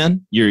going,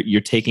 man,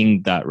 you're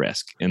taking that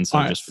risk. And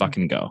so just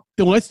fucking go.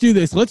 So let's do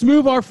this. Let's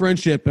move our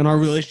friendship and our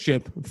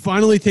relationship.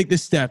 Finally take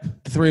this step.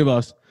 The three of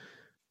us.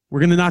 We're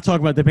going to not talk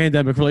about the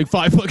pandemic for like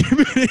 5 fucking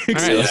minutes. All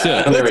right, let's do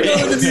it. Let's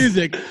go with the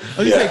music. I was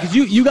gonna say, because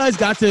you guys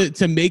got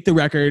to make the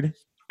record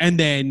and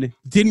then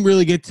didn't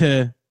really get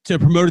to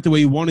promote it the way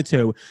you wanted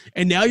to.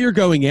 And now you're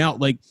going out.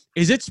 Like,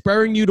 is it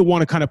spurring you to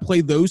want to kind of play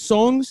those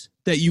songs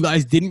that you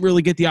guys didn't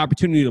really get the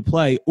opportunity to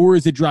play? Or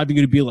is it driving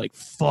you to be like,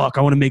 fuck,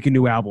 I want to make a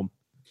new album?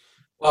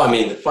 Well, I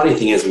mean, the funny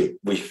thing is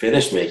we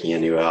finished making a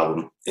new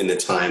album in the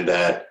time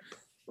that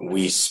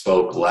we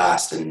spoke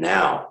last and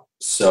now.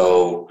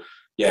 So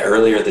yeah,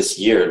 earlier this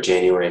year,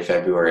 January,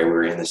 February, we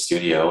were in the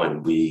studio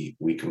and we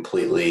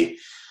completely,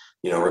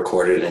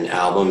 recorded an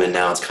album, and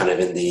now it's kind of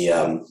in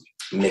the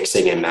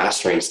mixing and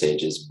mastering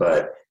stages.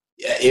 But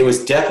it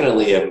was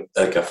definitely a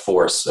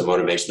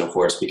motivational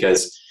force,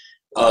 because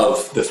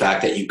of the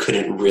fact that you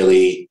couldn't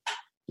really,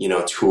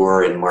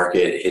 tour and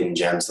market Hidden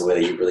Gems the way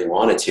that you really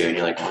wanted to. And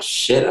you're like, oh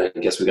shit, I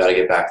guess we got to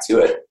get back to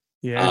it.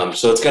 Yeah.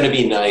 So it's going to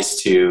be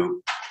nice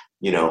to,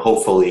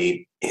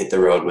 hopefully hit the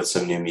road with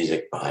some new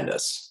music behind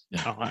us.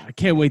 Oh, I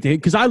can't wait to hit,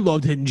 because I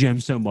loved Hidden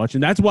Gems so much,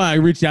 and that's why I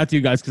reached out to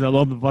you guys, because I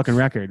love the fucking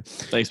record.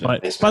 Thanks, man.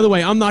 But by the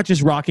way, I'm not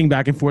just rocking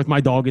back and forth.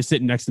 My dog is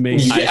sitting next to me.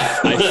 Yeah.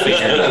 I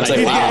figured, I was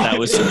like, wow. that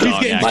was some He's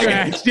dog getting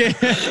action.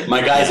 scratched. Yeah.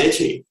 My guy's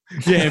itchy.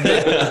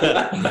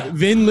 Yeah,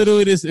 Vin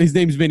literally his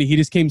name's Vinny. He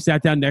just came,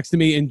 sat down next to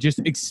me, and just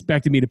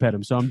expected me to pet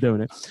him. So I'm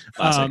doing it.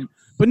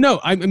 But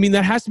no, I mean,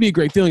 that has to be a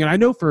great feeling. And I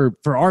know for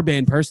our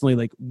band personally,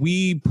 like,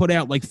 we put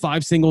out like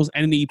 5 singles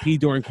and an EP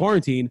during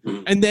quarantine.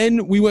 And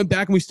then we went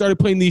back and we started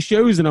playing these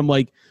shows, and I'm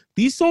like,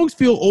 these songs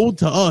feel old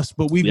to us,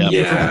 but we've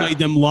never played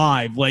them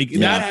live. Like,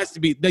 that has to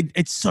be, like,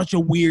 it's such a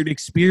weird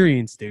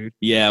experience, dude.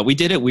 Yeah, we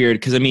did it weird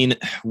because, I mean,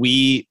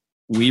 we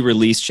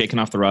released Shaking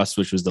Off the Rust,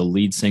 which was the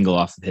lead single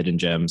off of Hidden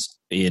Gems,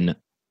 in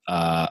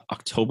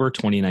October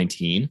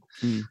 2019.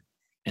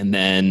 And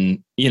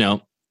then,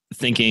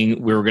 thinking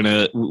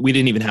we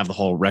didn't even have the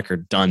whole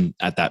record done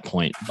at that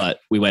point, but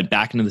we went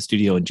back into the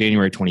studio in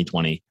January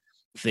 2020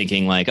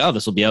 thinking like, oh,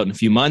 this will be out in a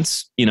few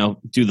months,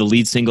 do the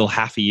lead single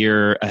half a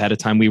year ahead of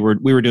time. We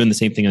were doing the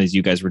same thing as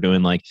you guys were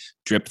doing, like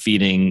drip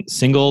feeding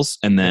singles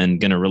and then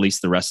going to release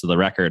the rest of the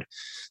record.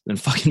 Then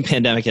fucking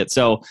pandemic hit.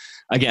 So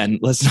again,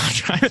 let's not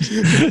try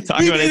to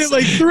talk about it.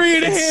 Like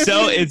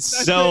 3.5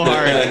 It's so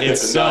hard.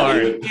 It's so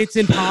hard. It's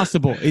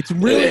impossible. It's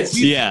really,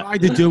 we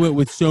tried to do it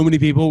with so many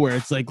people where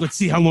it's like, let's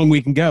see how long we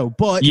can go.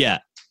 But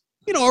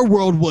our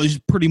world was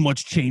pretty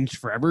much changed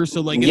forever.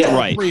 So like, it's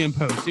all pre and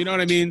post, you know what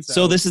I mean?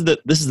 So this is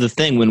the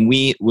thing when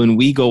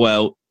we go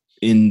out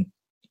in,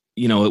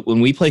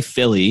 when we play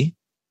Philly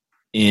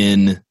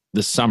in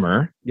the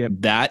summer,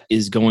 that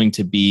is going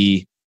to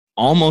be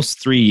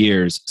almost 3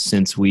 years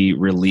since we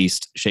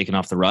released Shaking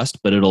Off the Rust,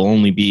 but it'll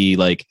only be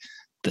like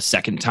the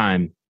second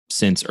time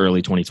since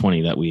early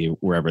 2020 that we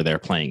were ever there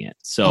playing it.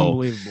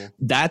 So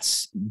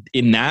that's,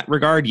 in that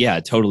regard,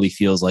 it totally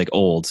feels like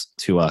old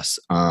to us.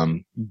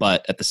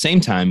 But at the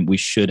same time, we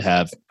should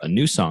have a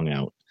new song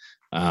out.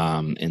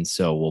 And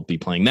so we'll be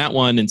playing that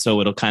one. And so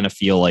it'll kind of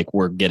feel like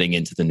we're getting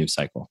into the new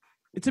cycle.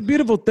 It's a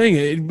beautiful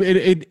thing.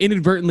 It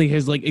inadvertently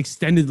has like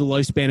extended the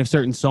lifespan of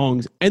certain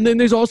songs. And then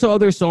there's also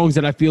other songs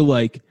that I feel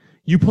like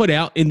you put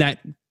out in that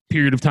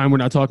period of time we're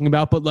not talking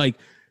about, but like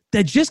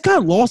that just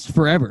got lost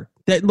forever.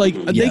 That like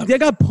they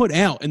got put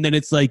out, and then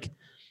it's like,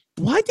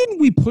 why didn't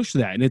we push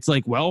that? And it's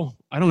like, well,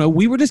 I don't know.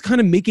 We were just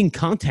kind of making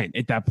content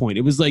at that point.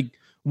 It was like,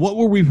 what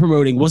were we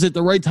promoting? Was it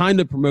the right time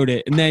to promote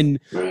it? And then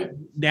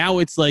now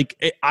it's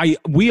like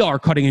we are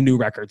cutting a new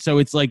record, so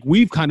it's like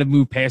we've kind of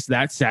moved past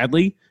that.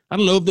 Sadly, I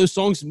don't know if those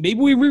songs, maybe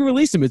we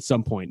re-release them at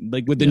some point,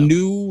 like with a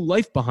new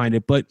life behind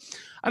it. But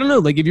I don't know.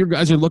 Like if you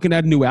guys are looking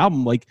at a new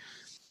album, like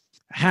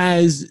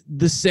has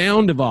the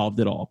sound evolved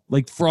at all?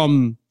 Like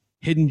from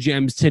Hidden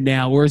Gems to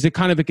now, or is it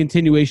kind of a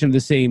continuation of the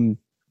same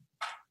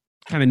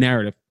kind of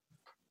narrative?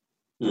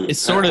 It's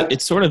sort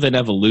of an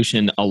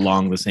evolution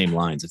along the same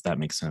lines, if that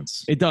makes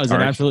sense. It does.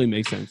 It absolutely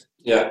makes sense.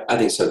 Yeah, I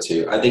think so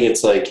too. I think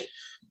it's like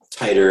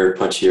tighter,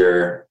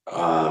 punchier,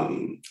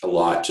 a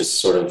lot just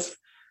sort of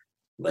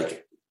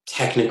like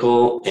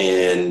technical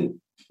and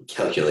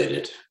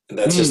calculated. And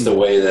that's just the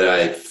way that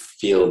I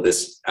feel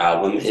this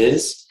album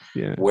is.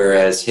 Yeah.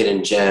 Whereas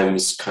Hidden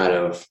Gems kind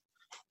of,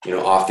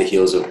 off the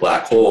heels of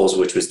Black Holes,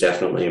 which was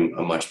definitely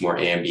a much more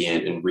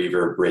ambient and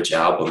reverb rich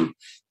album,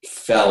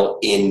 fell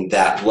in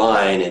that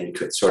line and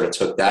sort of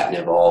took that and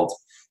evolved.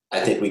 I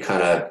think we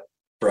kind of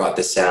brought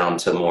the sound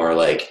to more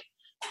like,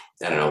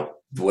 I don't know,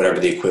 whatever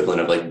the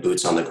equivalent of like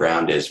boots on the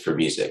ground is for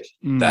music.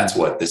 That's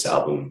what this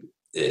album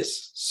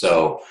is.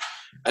 So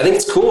I think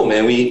it's cool,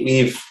 man.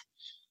 We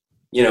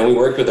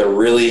worked with a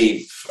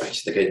really,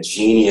 like a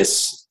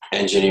genius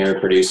engineer,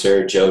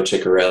 producer, Joe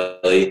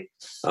Ciccarelli.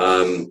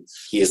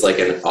 He is like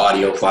an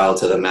audiophile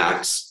to the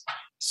max.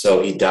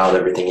 So he dialed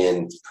everything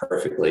in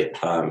perfectly.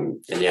 And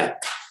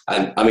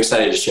I'm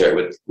excited to share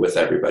it with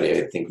everybody.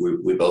 I think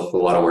we both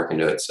put a lot of work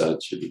into it, so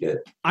it should be good.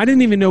 I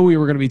didn't even know we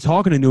were going to be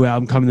talking a new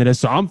album coming to this,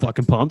 so I'm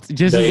fucking pumped.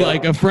 Just as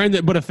like a friend,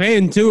 but a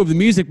fan too of the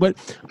music. But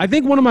I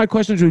think one of my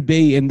questions would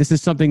be, and this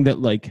is something that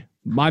like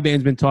my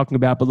band's been talking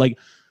about, but like,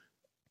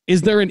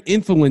 is there an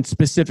influence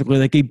specifically,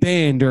 like a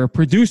band or a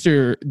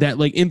producer that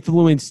like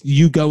influenced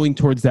you going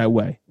towards that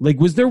way? Like,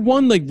 was there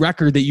one like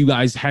record that you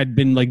guys had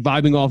been like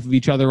vibing off of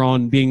each other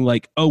on, being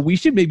like, oh, we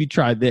should maybe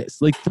try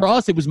this? Like for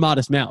us, it was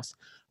Modest Mouse.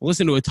 I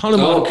listened to a ton of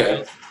Modest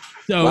Mouse.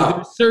 So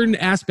there's certain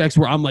aspects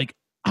where I'm like,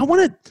 I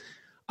want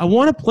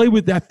to play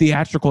with that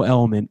theatrical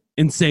element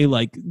and say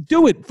like,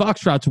 do it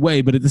Foxtrot's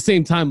way, but at the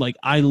same time, like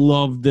I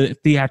love the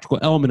theatrical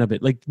element of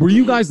it. Like, were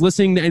you guys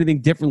listening to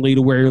anything differently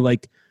to where you're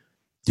like,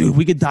 dude,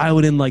 we could dial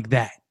it in like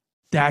that?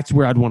 That's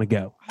where I'd want to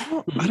go.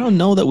 I don't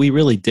know that we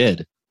really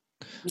did.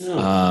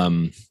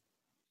 No.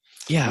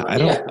 I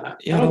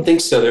don't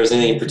think so. There was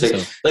anything in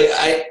particular. So. Like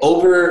I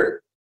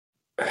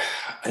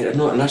don't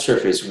know. I'm not sure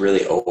if it's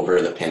really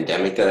over the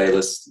pandemic that I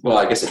listened. Well,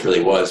 I guess it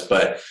really was,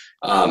 but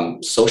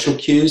Social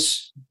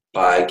Cues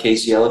by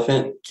Casey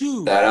Elephant,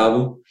 dude, that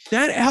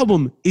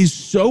album is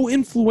so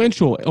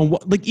influential. And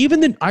like, even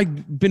then,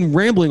 I've been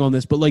rambling on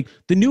this, but like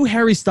the new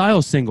Harry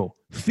Styles single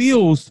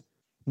feels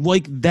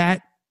like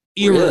that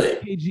era. Really?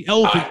 Casey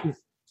Elephant.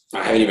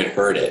 I haven't even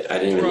heard it. I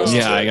didn't even listen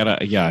to it. I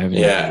haven't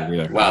heard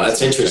it either. Wow,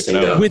 that's interesting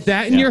though. With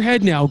that in your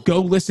head now,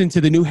 go listen to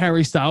the new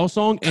Harry Styles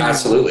song. And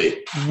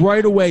absolutely.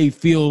 Right away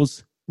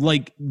feels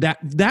like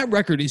that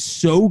record is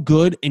so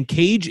good, and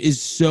Cage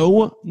is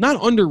so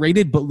not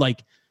underrated, but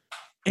like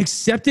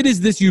accepted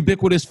as this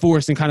ubiquitous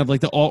force in kind of like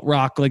the alt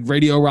rock, like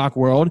radio rock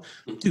world.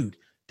 Dude,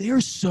 they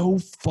are so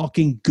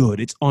fucking good.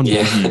 It's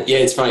unbelievable. Yeah,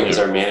 it's funny because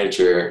our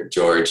manager,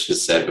 George,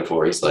 has said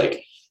before, he's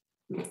like,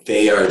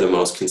 they are the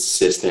most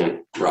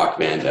consistent rock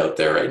band out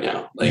there right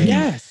now. Like,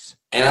 yes.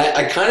 And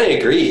I kind of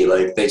agree.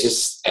 Like, they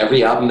just,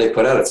 every album they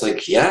put out, it's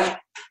like, yeah,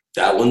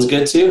 that one's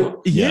good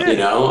too. Yeah. You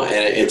know, and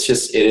it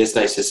is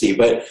nice to see.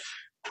 But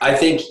I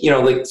think, you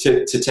know, like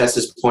to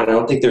Tessa's point, I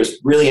don't think there's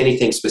really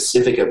anything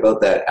specific about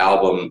that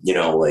album, you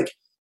know, like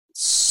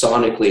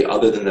sonically,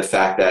 other than the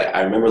fact that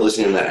I remember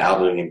listening to that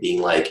album and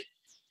being like,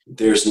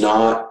 there's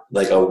not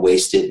like a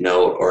wasted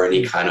note or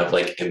any kind of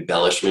like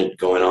embellishment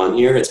going on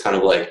here. It's kind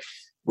of like,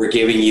 we're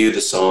giving you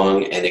the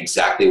song and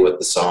exactly what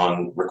the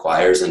song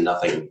requires and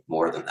nothing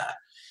more than that.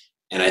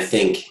 And I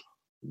think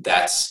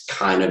that's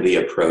kind of the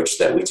approach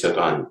that we took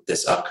on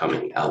this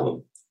upcoming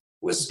album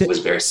was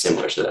very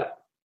similar to that.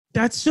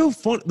 That's so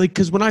fun. Like,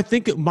 because when I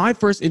think my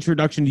first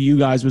introduction to you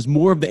guys was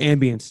more of the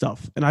ambient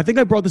stuff. And I think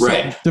I brought this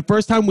up the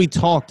first time we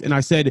talked, and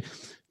I said,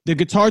 the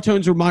guitar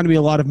tones reminded me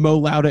a lot of Mo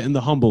Lauda and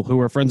The Humble, who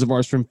are friends of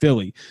ours from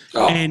Philly.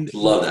 Oh, and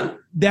love them.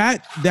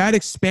 That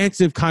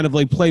expansive kind of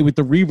like play with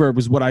the reverb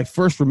was what I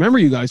first remember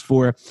you guys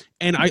for.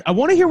 And I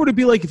want to hear what it'd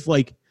be like if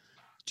like,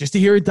 just to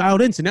hear it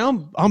dialed in. So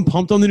now I'm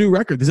pumped on the new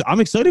record.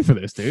 I'm excited for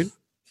this, dude.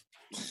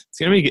 It's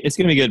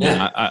gonna be good,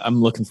 man.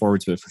 I'm looking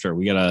forward to it for sure.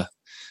 We gotta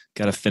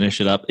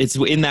finish it up. It's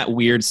in that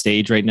weird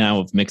stage right now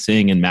of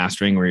mixing and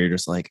mastering where you're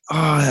just like,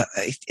 oh,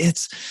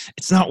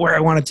 it's not where I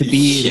want it to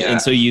be, and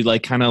so you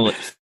like kind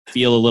of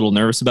feel a little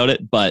nervous about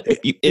it, but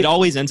it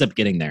always ends up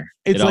getting there.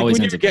 It's like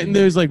when you're getting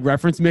those like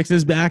reference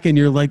mixes back and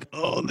you're like,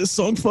 oh, this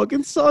song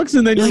fucking sucks.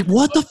 And then you're like,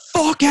 what the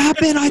fuck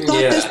happened? I thought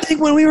this thing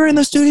when we were in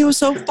the studio was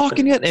so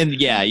fucking good. And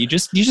you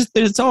just,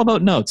 it's all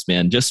about notes,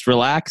 man. Just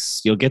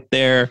relax. You'll get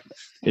there.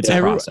 It's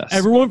a process.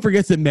 Everyone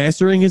forgets that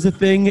mastering is a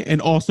thing,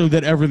 and also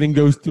that everything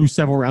goes through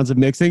several rounds of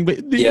mixing. But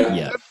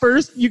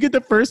first, you get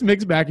the first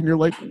mix back, and you're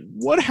like,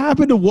 "What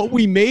happened to what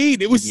we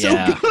made? It was so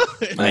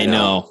good." I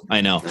know.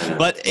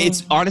 But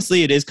it's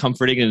honestly, it is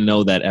comforting to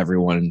know that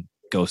everyone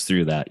goes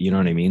through that. You know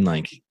what I mean?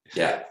 Like,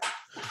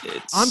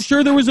 I'm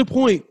sure there was a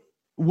point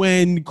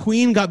when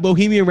Queen got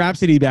Bohemian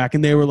Rhapsody back,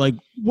 and they were like,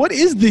 "What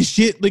is this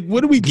shit? Like,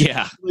 what do we do?"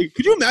 Yeah. Like,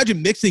 could you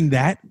imagine mixing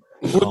that?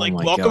 Or like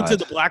Welcome to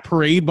the Black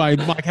Parade by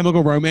My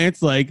Chemical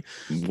Romance. Like,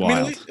 wild.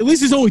 I mean, at least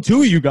there's only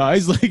two of you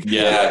guys. Like,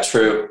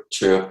 true.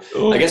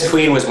 I guess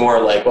Queen was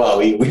more like, well,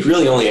 we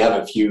really only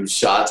have a few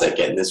shots at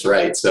getting this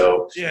right.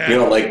 So we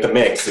don't like the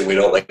mix and we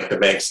don't like the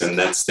mix, and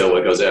that's still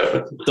what goes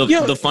out.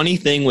 The funny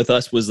thing with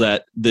us was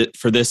that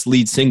for this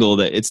lead single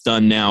that it's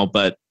done now,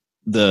 but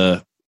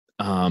the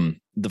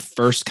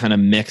first kind of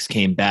mix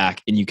came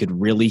back and you could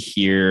really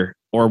hear,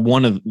 or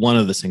one of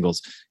the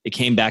singles, it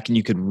came back and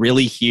you could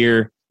really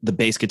hear the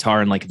bass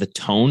guitar and like the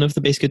tone of the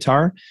bass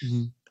guitar.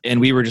 Mm-hmm.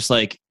 And we were just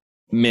like,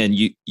 man,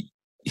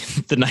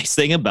 the nice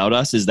thing about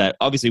us is that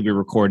obviously we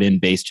record in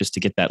bass just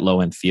to get that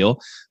low end feel,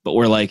 but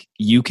we're like,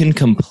 you can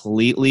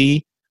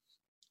completely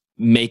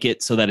make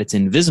it so that it's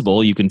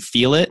invisible. You can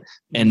feel it,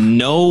 and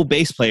no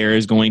bass player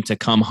is going to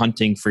come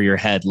hunting for your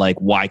head. Like,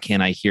 why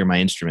can't I hear my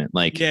instrument?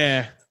 Like,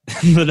 the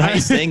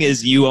nice thing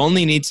is you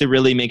only need to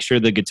really make sure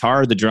the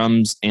guitar, the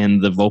drums,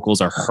 and the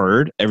vocals are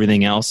heard.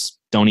 Everything else,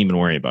 don't even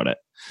worry about it.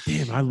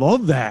 Damn, I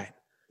love that.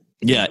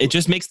 Yeah, it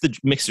just makes the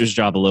mixer's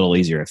job a little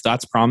easier. If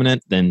that's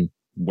prominent, then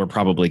we're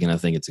probably going to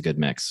think it's a good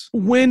mix.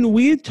 When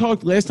we had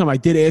talked last time, I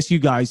did ask you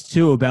guys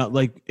too about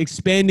like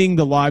expanding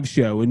the live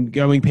show and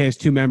going past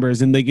 2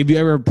 members. And like, if you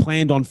ever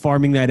planned on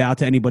farming that out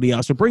to anybody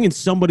else or bringing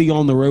somebody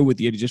on the road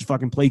with you to just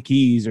fucking play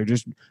keys or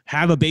just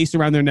have a bass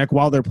around their neck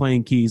while they're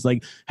playing keys,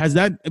 like, has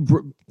that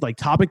like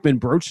topic been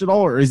broached at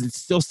all, or is it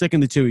still sticking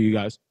to 2 of you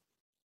guys?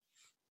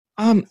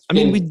 I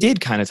mean, we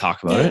did kind of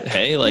talk about it.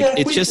 Hey, like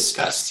it's just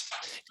discussed.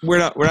 we're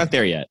not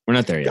there yet. We're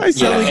not there yet.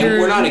 Guys, Yeah, like and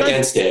we're not you guys-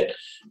 against it.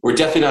 We're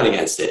definitely not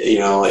against it. You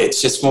know,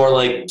 it's just more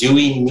like, do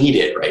we need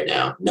it right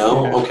now?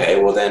 No? Yeah.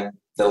 Okay, well then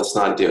let's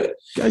not do it.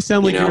 You guys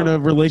sound like You you're in know? a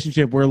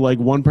relationship where like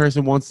one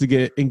person wants to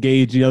get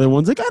engaged, the other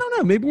one's like, I don't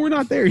know, maybe we're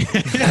not there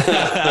yet.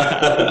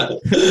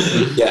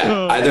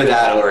 Yeah, either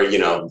that or, you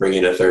know,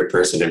 bringing a third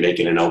person and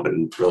making an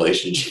open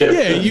relationship.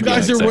 Yeah, you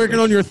guys Yeah, are exactly. working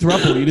on your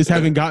throuple. You just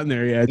haven't gotten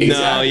there yet.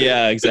 Exactly. No,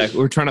 yeah, exactly.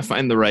 We're trying to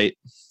find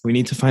we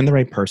need to find the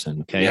right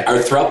person. Okay. Yeah, our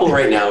throuple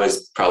right now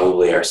is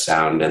probably our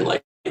sound and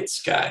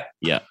lights guy.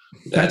 Yeah.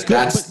 That's good,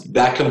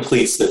 That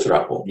completes the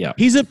throuple. Yeah.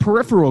 He's a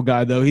peripheral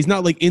guy, though. He's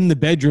not like in the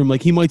bedroom.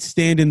 Like he might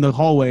stand in the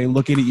hallway and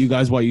looking at you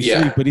guys while you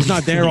Yeah. sleep, but he's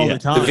not there all Yeah. the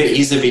time.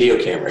 He's the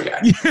video camera guy.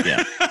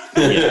 Yeah.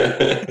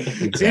 Yeah.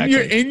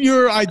 Exactly. In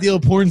your ideal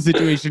porn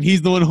situation,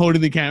 he's the one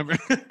holding the camera.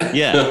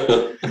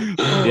 Yeah.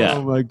 Yeah.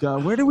 Oh my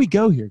god, where do we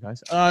go here,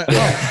 guys? I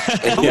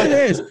want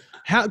to ask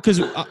how,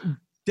 because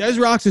Des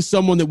Rocks is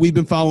someone that we've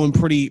been following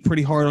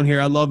pretty hard on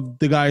here. I love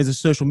the guy as a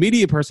social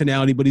media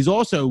personality, but he's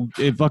also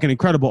a fucking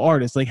incredible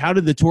artist. Like, how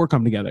did the tour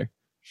come together?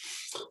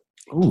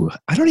 Ooh,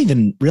 I don't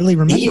even really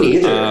remember. Me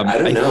neither. I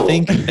don't know.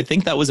 I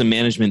think that was a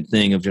management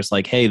thing of just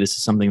like, hey, this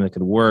is something that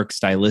could work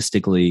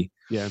stylistically.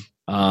 Yeah.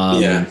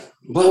 Yeah.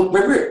 Well,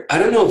 remember, I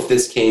don't know if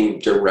this came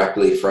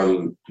directly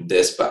from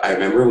this, but I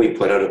remember we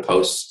put out a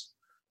post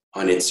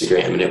on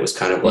Instagram and it was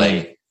kind of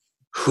like,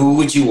 who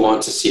would you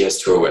want to see us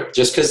tour with?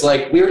 Just because,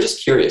 like, we were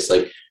just curious,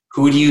 like,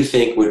 who do you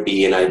think would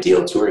be an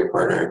ideal touring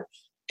partner?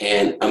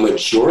 And a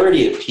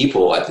majority of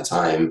people at the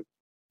time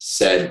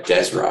said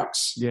Des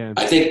Rocks. Yeah.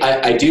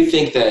 I do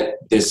think that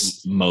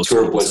this Most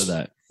tour people said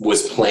that.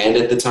 was planned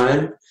at the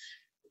time.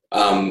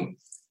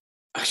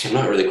 Actually,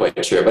 I'm not really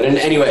quite sure, but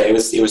anyway, it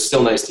was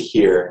still nice to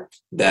hear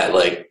that,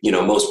 like, you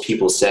know, most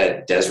people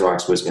said Des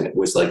Rocks was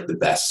like the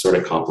best sort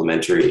of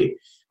complimentary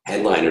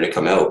headliner to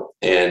come out,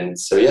 and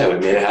so yeah, we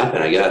made it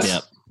happen, I guess.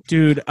 Yep.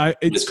 Dude,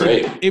 It's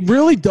great. It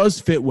really does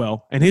fit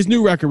well, and his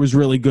new record was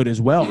really good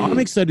as well. I'm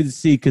excited to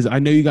see because I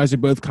know you guys are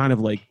both kind of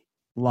like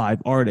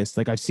live artists.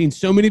 Like I've seen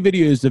so many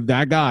videos of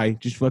that guy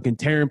just fucking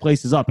tearing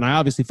places up, and I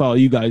obviously follow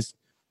you guys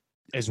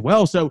as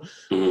well. So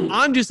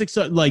I'm just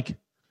excited. Like,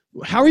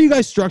 how are you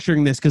guys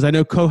structuring this? Because I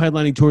know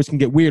co-headlining tours can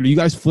get weird. Are you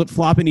guys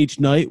flip-flopping each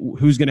night?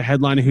 Who's going to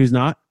headline and who's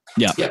not?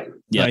 Yeah. Yeah.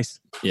 Yeah.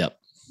 Nice. Yep.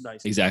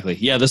 Nice. Exactly.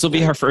 Yeah, this will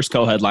be our first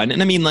co-headline.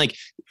 And I mean, like,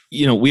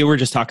 you know, we were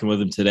just talking with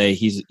him today.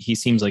 He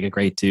seems like a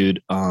great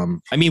dude. I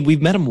mean,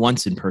 we've met him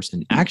once in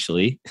person,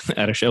 actually,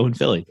 at a show in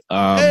Philly.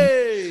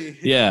 Hey!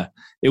 Yeah.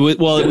 It was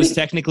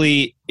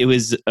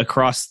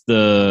across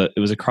the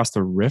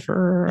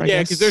river, I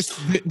Yeah, guess. because there's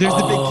the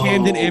big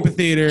Camden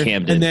Amphitheater.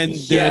 Camden. And then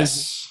there's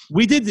Yes.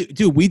 we did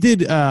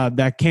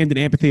that Camden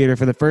Amphitheater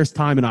for the first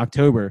time in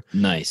October.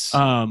 Nice.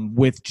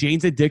 With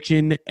Jane's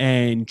Addiction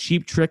and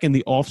Cheap Trick and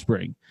the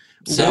Offspring.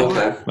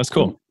 Okay. That's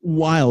cool.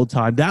 Wild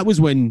time. That's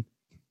when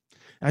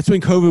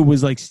COVID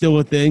was like still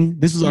a thing.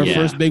 This was our Yeah.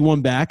 first big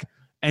one back.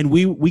 And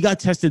we got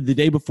tested the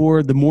day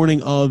before, the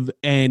morning of,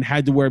 and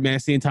had to wear a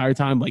mask the entire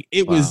time. Like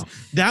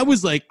that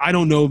was like, I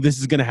don't know if this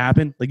is going to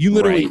happen. Like you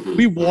literally,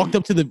 we walked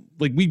up to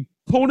we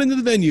pulled into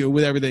the venue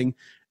with everything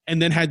and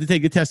then had to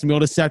take a test, and we all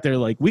just sat there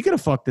like, we could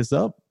have fucked this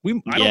up. I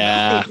don't know.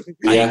 Yeah.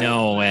 I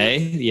know, eh?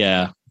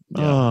 Yeah.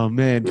 Oh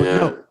man. But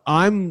no,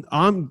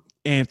 I'm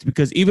amped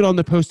because even on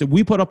the post that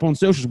we put up on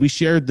socials, we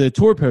shared the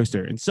tour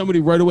poster and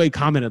somebody right away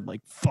commented like,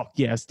 fuck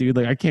yes, dude.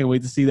 Like I can't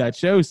wait to see that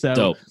show. So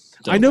Dope.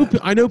 I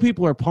know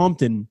people are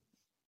pumped, and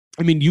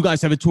I mean, you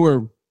guys have a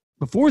tour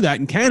before that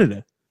in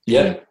Canada.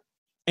 Yeah. Yeah,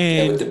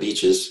 And with the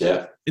beaches.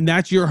 Yeah. and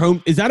that's your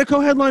home. Is that a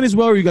co-headline as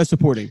well, or are you guys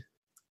supporting?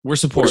 We're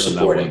supporting. We're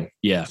supporting. That one.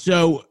 Yeah.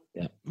 So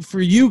Yeah.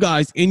 for you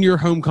guys in your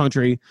home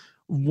country,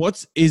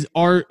 is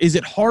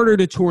it harder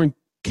to tour in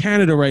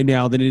Canada right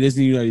now than it is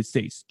in the United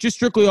States? Just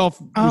strictly off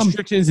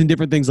restrictions and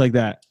different things like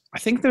that. I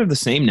think they're the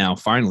same now,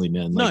 finally,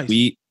 man. Like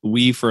Nice.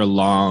 we for a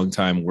long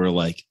time were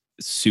like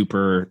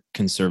super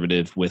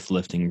conservative with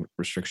lifting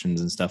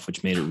restrictions and stuff,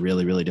 which made it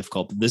really, really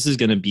difficult. But this is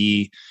going to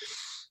be,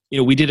 you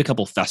know, we did a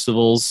couple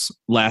festivals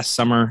last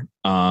summer.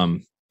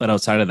 But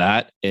outside of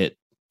that,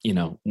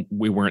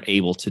 we weren't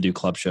able to do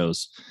club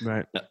shows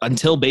Right.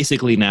 until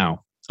basically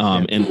now.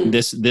 And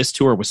this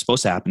tour was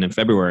supposed to happen in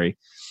February,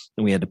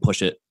 and we had to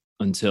push it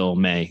until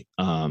May.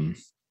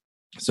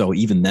 So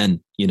even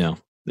then, you know,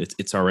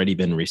 it's already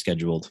been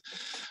rescheduled.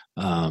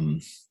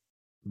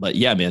 But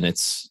yeah, man,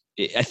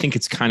 I think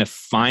it's kind of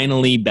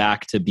finally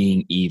back to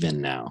being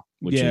even now,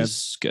 which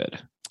is good.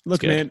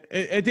 Look, good. man,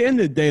 at the end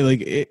of the day,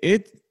 like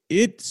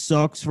it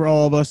sucks for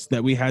all of us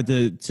that we had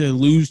to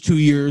lose 2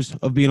 years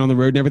of being on the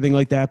road and everything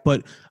like that.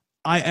 But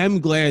I am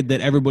glad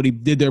that everybody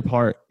did their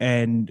part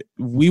and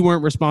we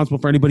weren't responsible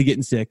for anybody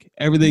getting sick.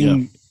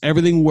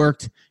 Everything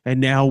worked, and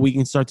now we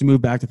can start to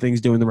move back to things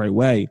doing the right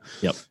way.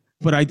 Yep.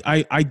 But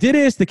I did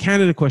ask the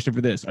Canada question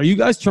for this. Are you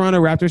guys Toronto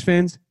Raptors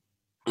fans?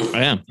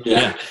 I am.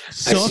 Yeah.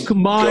 Suck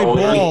my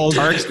balls.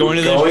 Tark's going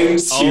to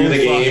the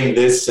game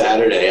this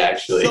Saturday,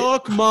 actually.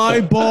 Suck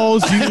my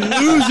balls, you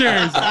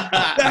losers.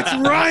 That's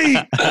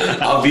right.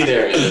 I'll be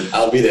there, man.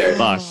 I'll be there.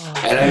 Fuck.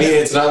 And I mean,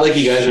 it's not like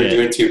you guys are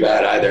doing too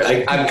bad either.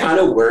 Like, I'm kind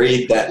of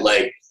worried that,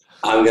 like,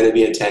 I'm going to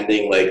be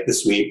attending, like, the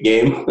sweep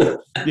game.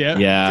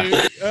 Yeah.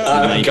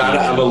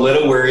 I'm a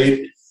little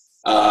worried.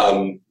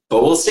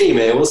 But we'll see,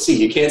 man. We'll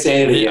see. You can't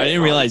say anything. I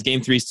didn't realize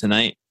game 3's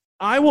tonight.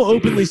 I will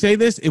openly say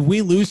this. If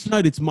we lose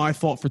tonight, it's my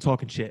fault for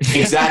talking shit.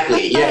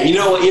 Exactly. Yeah. You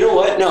know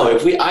what? No,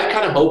 I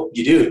kind of hope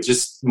you do,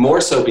 just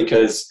more so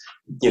because,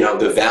 you know,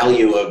 the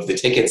value of the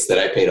tickets that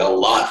I paid a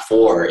lot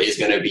for is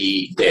going to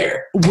be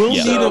there.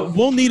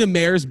 We'll need a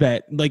mayor's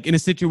bet, like in a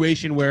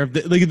situation where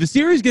if the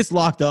series gets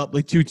locked up,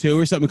 like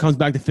 2-2 or something comes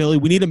back to Philly,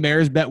 we need a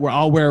mayor's bet where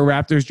I'll wear a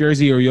Raptors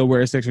jersey or you'll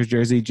wear a Sixers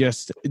jersey,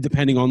 just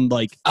depending on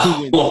like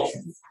who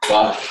wins.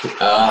 At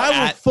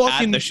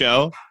the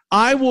show.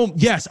 I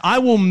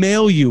will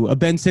mail you a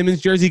Ben Simmons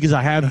jersey because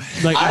I have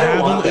I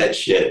want that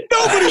shit.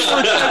 Nobody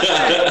wants that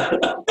shit.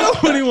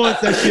 Nobody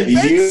wants that shit. You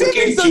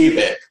can keep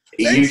it.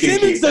 Ben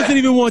Simmons doesn't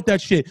even want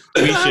that shit.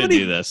 We should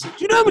do this. Do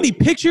you know how many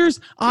pictures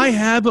I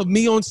have of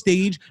me on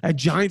stage at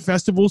giant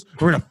festivals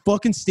or in a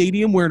fucking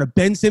stadium wearing a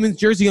Ben Simmons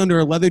jersey under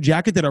a leather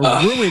jacket that are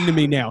ruined to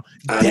me now?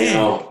 I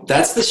know.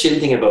 That's the shitty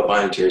thing about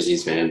buying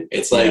jerseys, man.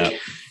 It's like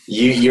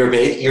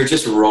you're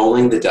just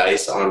rolling the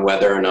dice on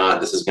whether or not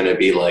this is going to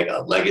be like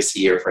a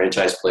legacy or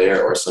franchise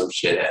player or some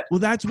shithead. Well,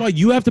 that's why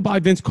you have to buy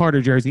Vince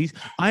Carter jerseys.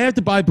 I have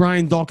to buy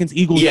Brian Dawkins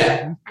Eagles jerseys.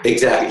 Yeah,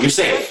 exactly. You're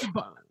safe.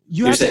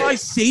 You have to buy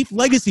safe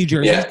legacy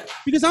jerseys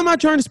because I'm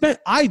not trying to spend.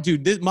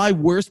 My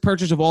worst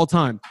purchase of all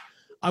time.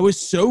 I was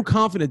so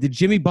confident that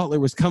Jimmy Butler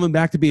was coming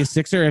back to be a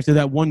Sixer after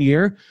that 1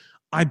 year.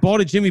 I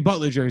bought a Jimmy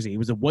Butler jersey. It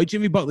was a white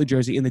Jimmy Butler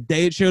jersey. And the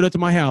day it showed up to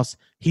my house,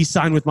 he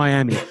signed with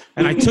Miami.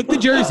 And I took the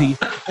jersey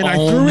and I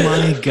threw it.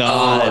 Oh, my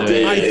God.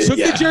 I took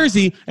the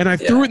jersey and I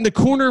threw it in the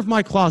corner of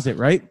my closet,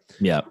 right?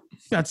 Yeah.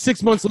 About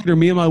 6 months later,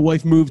 me and my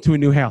wife moved to a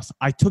new house.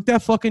 I took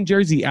that fucking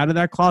jersey out of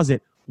that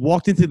closet,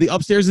 walked into the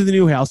upstairs of the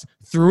new house,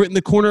 threw it in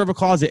the corner of a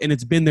closet, and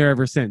it's been there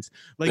ever since.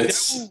 Like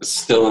it's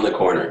still in the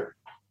corner.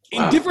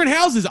 In different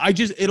houses.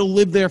 It'll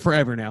live there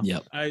forever now.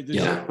 Yep. I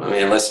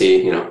mean, unless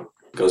he,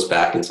 goes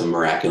back in some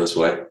miraculous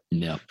way.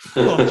 Yep.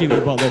 Fuck Jimmy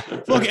Butler.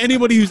 Fuck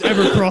anybody who's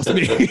ever crossed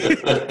me.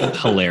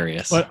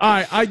 Hilarious. But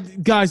all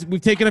right, guys,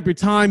 we've taken up your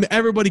time.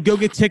 Everybody go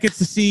get tickets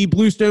to see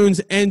Bluestones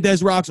and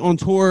Des Rocks on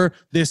tour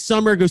this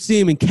summer. Go see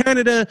them in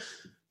Canada.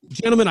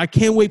 Gentlemen, I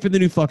can't wait for the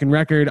new fucking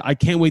record. I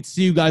can't wait to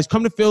see you guys.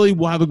 Come to Philly.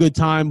 We'll have a good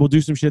time. We'll do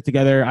some shit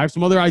together. I have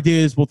some other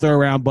ideas we'll throw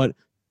around, but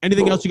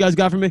anything else you guys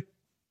got for me?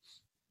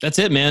 That's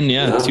it, man.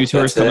 Yeah, 2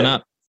 tours coming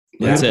up.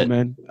 That's it,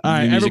 man. All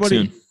right,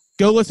 everybody,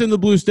 go listen to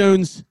the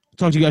Bluestones.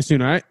 Talk to you guys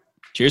soon, all right?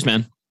 Cheers,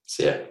 man.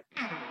 See ya.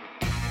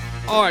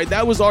 All right,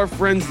 that was our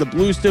friends, the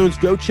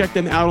Bluestones. Go check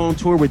them out on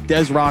tour with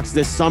Des Rocks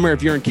this summer.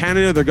 If you're in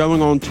Canada, they're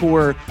going on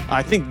tour,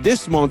 I think,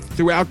 this month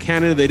throughout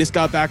Canada. They just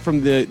got back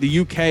from the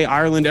UK,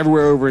 Ireland,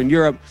 everywhere over in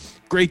Europe.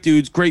 Great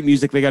dudes, great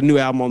music. They got a new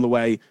album on the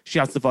way.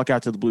 Shouts the fuck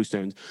out to the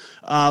Bluestones.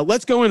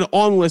 Let's go into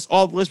on list,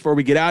 off list before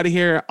we get out of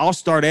here. I'll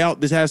start out.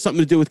 This has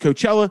something to do with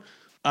Coachella.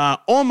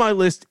 On my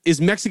list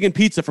is Mexican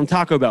pizza from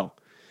Taco Bell.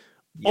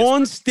 Yes.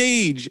 On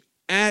stage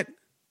at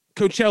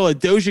Coachella,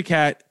 Doja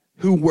Cat,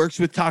 who works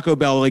with Taco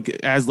Bell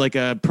as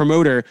a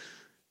promoter,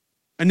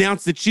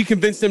 announced that she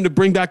convinced them to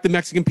bring back the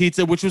Mexican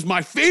pizza, which was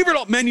my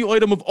favorite menu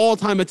item of all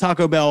time at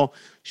Taco Bell.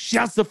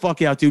 Shouts the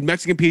fuck out, dude.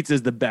 Mexican pizza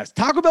is the best.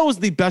 Taco Bell is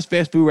the best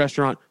fast food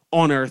restaurant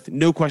on earth.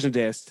 No questions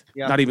asked.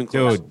 Yeah. Not even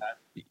close. Dude,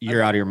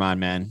 you're out of your mind,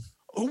 man.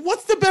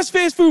 What's the best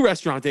fast food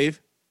restaurant,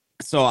 Dave?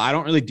 So I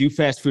don't really do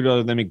fast food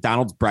other than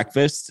McDonald's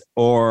breakfast,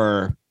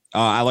 or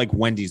I like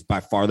Wendy's by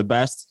far the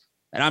best.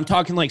 And I'm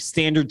talking like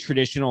standard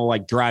traditional,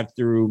 like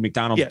drive-through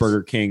McDonald's,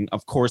 Burger King.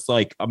 Of course,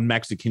 like a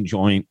Mexican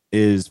joint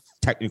is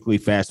technically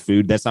fast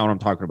food. That's not what I'm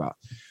talking about.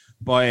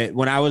 But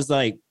when I was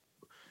like,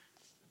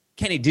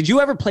 Kenny, did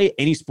you ever play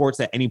any sports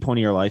at any point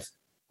in your life?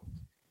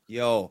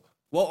 Well,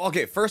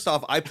 okay. First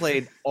off, I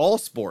played all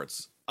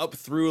sports up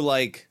through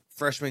like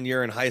freshman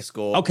year in high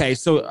school. Okay,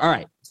 so all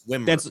right,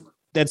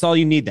 that's all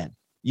you need then.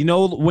 You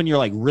know, when you're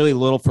like really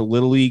little for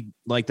Little League,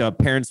 like the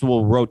parents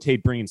will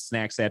rotate bringing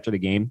snacks after the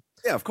game.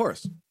 Yeah, of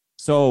course.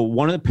 So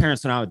one of the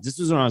parents, this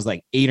was when I was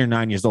like 8 or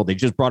 9 years old, they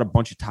just brought a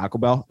bunch of Taco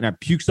Bell, and I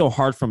puked so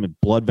hard from it,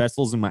 blood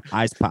vessels and my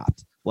eyes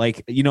popped.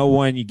 Like, you know,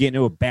 when you get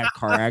into a bad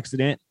car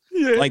accident,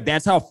 like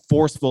that's how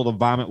forceful the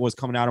vomit was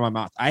coming out of my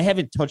mouth. I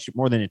haven't touched it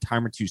more than a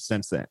time or two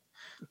since then.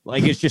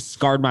 Like, it's just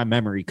scarred my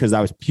memory because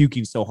I was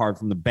puking so hard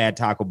from the bad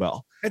Taco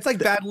Bell. It's like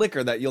bad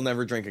liquor that you'll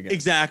never drink again.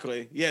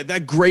 Exactly. Yeah,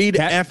 that grade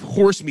F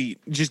horse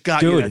meat just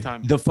got you that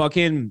time. The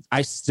fucking,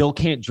 I still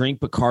can't drink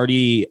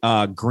Bacardi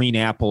green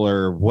apple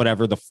or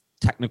whatever the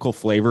technical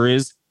flavor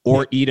is,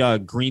 or eat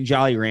a green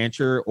Jolly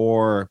Rancher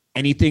or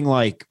anything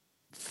like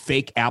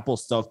fake apple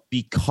stuff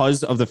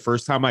because of the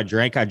first time I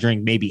drank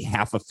maybe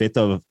half a fifth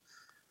of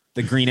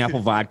the green apple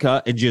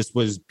vodka and just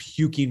was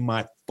puking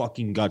my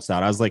fucking guts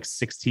out. I was like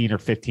 16 or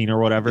 15 or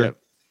whatever. Yep.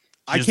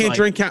 I can't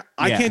drink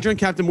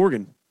Captain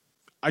Morgan.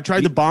 I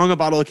tried to bong a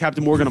bottle of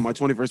Captain Morgan on my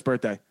 21st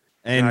birthday.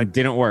 And it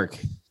didn't work.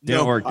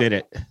 Didn't work, did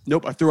it?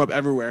 Nope. I threw up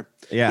everywhere.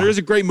 Yeah. There's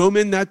a great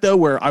moment in that, though,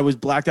 where I was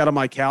blacked out on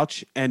my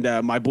couch and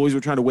my boys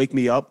were trying to wake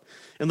me up.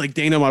 And like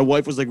Dana, my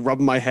wife, was like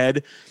rubbing my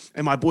head.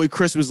 And my boy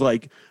Chris was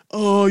like,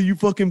 "Oh, you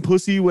fucking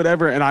pussy,"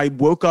 whatever. And I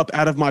woke up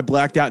out of my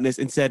blacked outness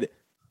and said,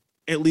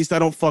 "At least I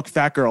don't fuck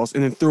fat girls,"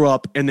 and then threw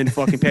up and then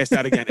fucking passed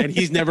out again. And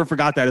he's never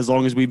forgot that as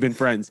long as we've been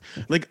friends.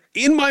 Like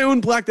in my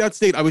own blacked out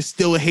state, I was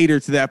still a hater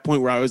to that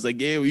point where I was like,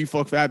 "Yeah, well, you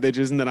fuck fat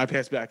bitches," and then I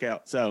passed back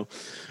out. So,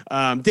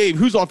 Dave,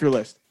 who's off your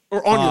list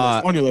or on your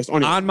list? On your list.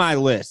 On my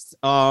list.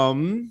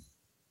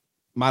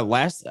 My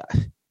last.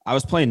 I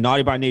was playing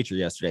Naughty by Nature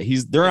yesterday.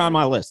 They're on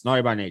my list.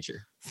 Naughty by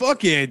Nature.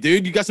 Fuck yeah,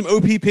 dude! You got some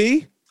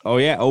OPP? Oh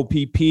yeah,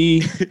 OPP.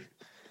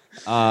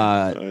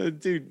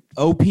 Dude,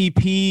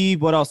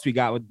 OPP. What else we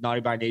got with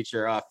Naughty by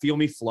Nature? Feel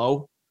Me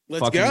Flow.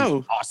 Let's Fucking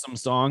go. Awesome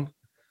song.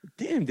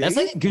 Damn, dude. That's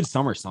like a good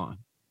summer song.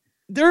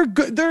 They're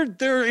good.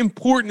 They're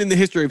important in the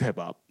history of hip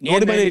hop.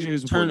 Naughty by Nature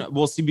is important.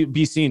 We'll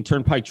be seeing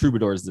Turnpike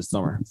Troubadours this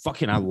summer.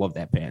 Fucking, I love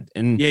that band.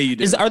 And yeah, you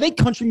do. Are they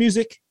country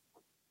music?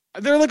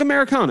 They're like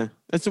Americana.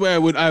 That's the way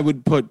I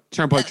would put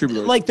Turnpike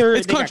Troubadours. Like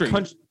it's they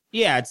country.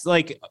 Yeah, it's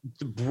like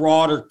the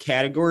broader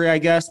category, I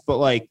guess, but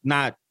like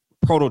not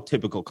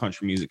prototypical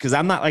country music because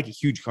I'm not like a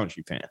huge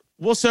country fan.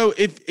 Well, so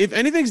if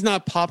anything's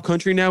not pop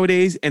country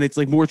nowadays and it's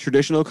like more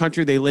traditional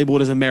country, they label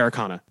it as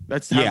Americana.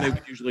 That's how they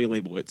would usually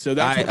label it. So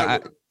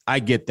that's I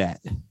get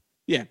that.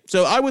 Yeah.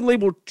 So I would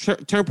label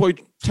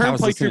Turnpike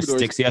Troubadours.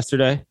 Styx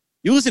yesterday.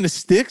 You listen to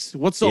Styx?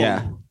 What song?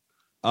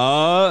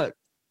 Yeah.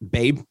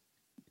 Babe.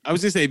 I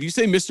was gonna say if you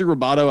say Mr.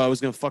 Roboto, I was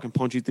gonna fucking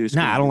punch you through the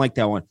screen. Nah, I don't like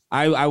that one.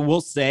 I will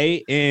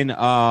say in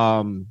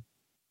no,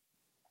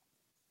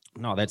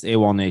 that's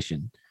AWOL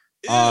Nation.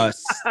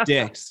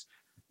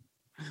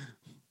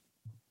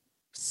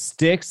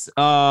 Styx.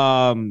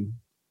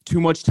 Too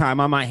Much Time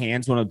on My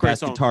Hands, one of the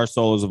best guitar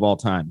solos of all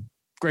time.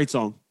 Great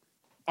song.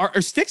 Are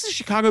Styx a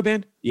Chicago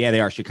band? Yeah,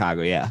 they are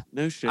Chicago. Yeah.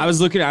 No shit.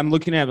 I'm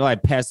looking at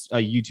like past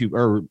YouTube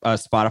or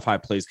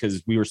Spotify plays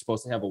because we were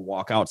supposed to have a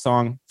walkout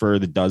song for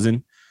the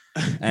dozen.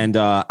 And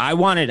I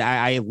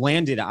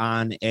landed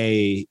on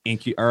a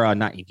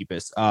not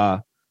Incubus,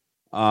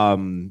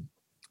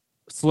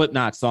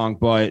 Slipknot song,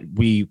 but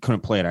we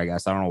couldn't play it, I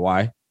guess. I don't know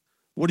why.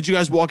 What did you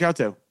guys walk out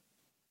to?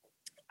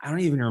 I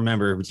don't even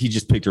remember, but he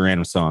just picked a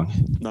random song.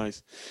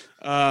 Nice.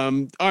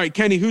 All right,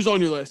 Kenny, who's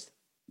on your list?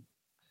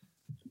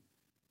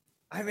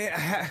 I mean,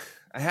 I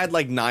had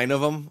like 9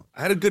 of them.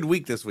 I had a good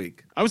week this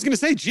week. I was going to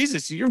say,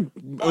 Jesus, you're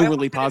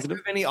overly positive. I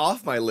don't have any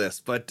off my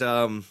list, but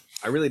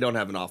I really don't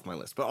have an off my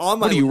list. But on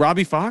my What are you,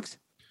 Robbie Fox?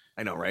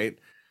 I know, right?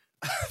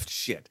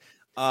 Shit.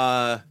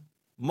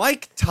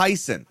 Mike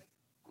Tyson.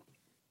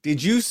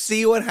 Did you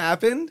see what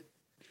happened?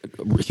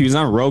 He was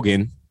on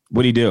Rogan.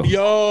 What'd he do?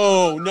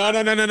 Yo,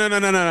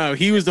 no.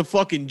 He was the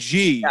fucking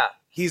G. Yeah.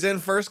 He's in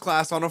first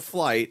class on a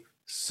flight.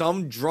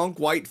 Some drunk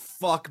white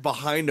fuck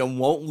behind him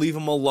won't leave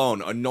him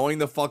alone, annoying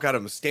the fuck out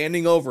of him,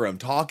 standing over him,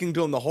 talking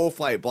to him the whole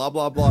flight, blah,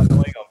 blah, blah,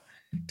 annoying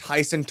him.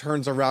 Tyson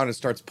turns around and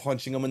starts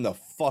punching him in the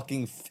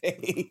fucking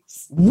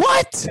face.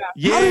 What?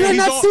 Yeah, how did I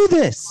not see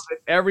this?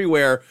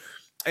 Everywhere.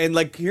 And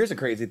like, here's a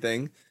crazy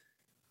thing.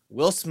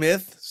 Will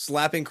Smith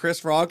slapping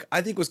Chris Rock,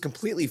 I think was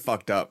completely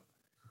fucked up.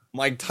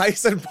 Mike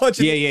Tyson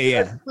punching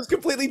was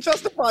completely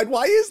justified.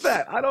 Why is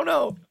that? I don't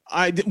know.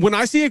 When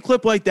I see a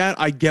clip like that,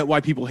 I get why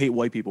people hate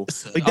white people.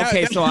 Like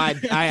that, so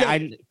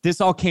I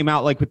this all came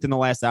out like within the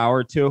last hour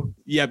or two.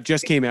 Yep,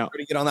 just came out.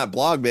 Gonna get on that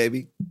blog,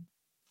 baby.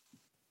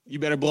 You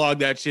better blog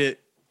that shit.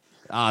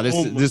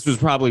 This was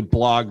probably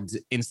blogged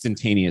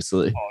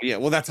instantaneously. Oh yeah,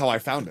 well that's how I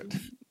found it.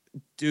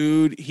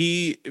 Dude,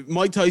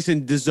 Mike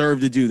Tyson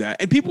deserved to do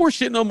that. And people were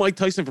shitting on Mike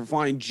Tyson for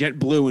flying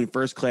JetBlue in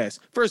first class.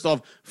 First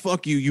off,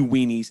 fuck you, you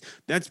weenies.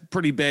 That's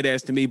pretty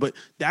badass to me. But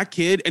that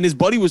kid, and his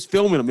buddy was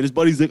filming him, and his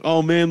buddy's like,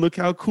 "Oh man, look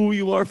how cool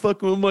you are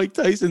fucking with Mike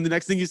Tyson." The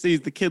next thing you see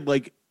is the kid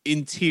like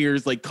in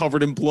tears, like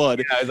covered in blood.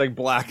 Yeah, it's like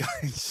black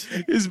eyes.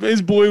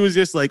 His boy was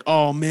just like,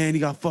 "Oh man, he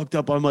got fucked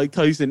up on Mike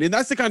Tyson." And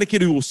that's the kind of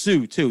kid who will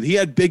sue too. He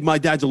had big "my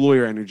dad's a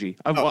lawyer" energy.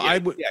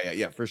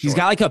 Yeah, for sure. He's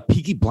got like a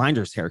Peaky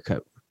Blinders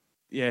haircut.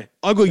 Yeah,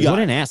 ugly guy. What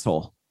an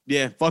asshole.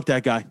 Yeah, fuck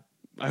that guy.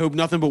 I hope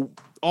nothing but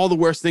all the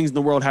worst things in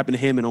the world happen to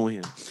him and only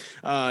him.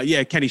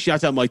 Yeah, Kenny,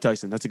 shouts out Mike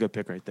Tyson. That's a good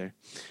pick right there.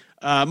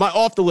 My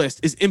off the list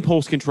is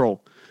impulse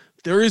control.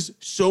 There is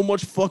so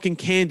much fucking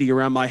candy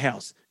around my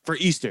house for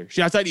Easter.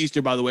 Shouts out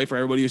Easter, by the way, for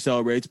everybody who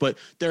celebrates. But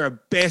there are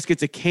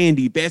baskets of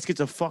candy, baskets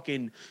of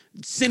fucking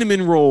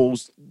cinnamon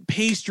rolls,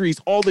 pastries,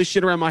 all this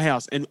shit around my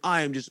house. And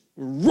I am just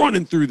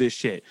running through this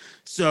shit.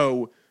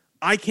 So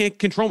I can't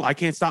control. I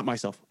can't stop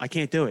myself. I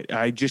can't do it.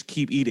 I just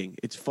keep eating.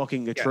 It's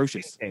fucking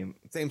atrocious. Same.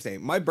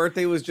 My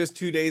birthday was just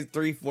 2 days,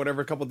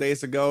 a couple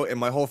days ago, and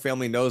my whole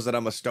family knows that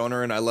I'm a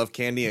stoner and I love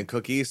candy and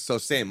cookies. So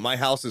same. My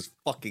house is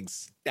fucking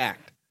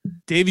stacked.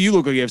 Dave, you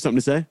look like you have something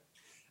to say.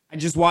 I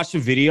just watched a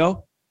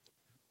video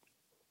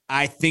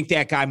I think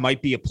that guy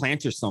might be a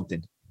plant or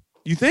something.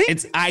 You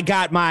think? I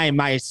got my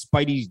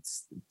spidey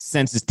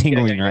senses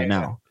tingling right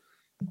now.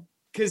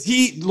 Because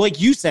he, like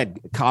you said,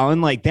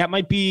 Colin, like that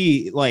might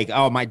be like,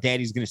 oh, my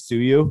daddy's gonna sue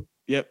you.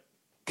 Yep.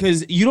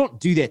 Because you don't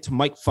do that to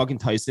Mike fucking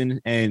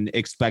Tyson and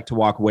expect to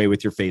walk away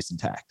with your face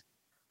intact.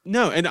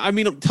 No, and I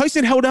mean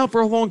Tyson held out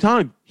for a long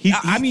time. He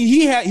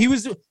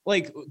was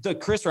like the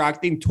Chris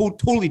Rock thing,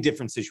 totally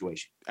different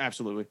situation.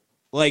 Absolutely.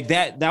 Like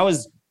that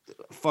was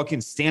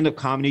fucking stand-up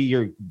comedy.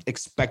 You're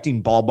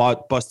expecting ball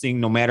busting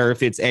no matter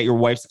if it's at your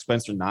wife's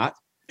expense or not.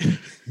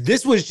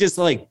 This was just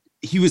like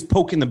he was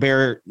poking the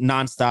bear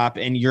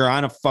nonstop, and you're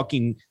on a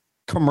fucking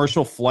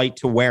commercial flight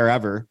to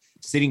wherever,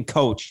 sitting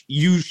coach.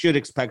 You should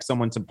expect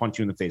someone to punch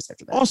you in the face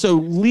after that. Also,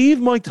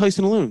 leave Mike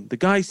Tyson alone. The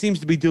guy seems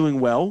to be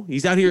doing well.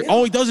 He's out here. Yeah.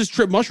 All he does is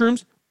trip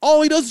mushrooms. Now.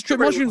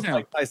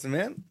 Mike Tyson,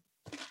 man.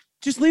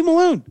 Just leave him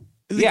alone.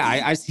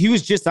 Yeah, he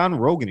was just on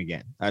Rogan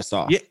again. I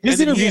saw. Yeah, his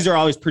interviews are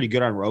always pretty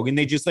good on Rogan.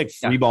 They just like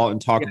freeball and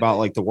talk about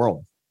like the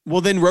world. Well,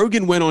 then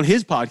Rogan went on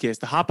his podcast,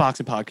 the Hot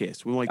Boxing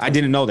podcast. I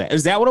didn't know that.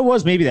 Is that what it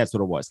was? Maybe that's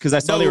what it was because I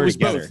saw they were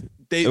together.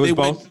 Both. They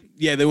both.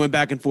 They went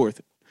back and forth.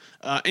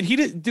 And he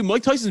did. Dude,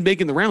 Mike Tyson's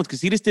making the rounds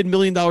because he just did $1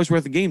 million worth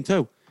of game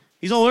too.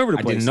 He's all over the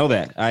place. I didn't know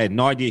that. I had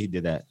no idea he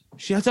did that.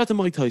 Shouts out to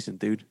Mike Tyson,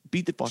 dude.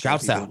 Beat the fuck.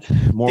 Shouts out.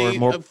 More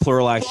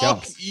pluralized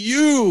shouts.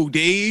 You,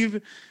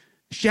 Dave.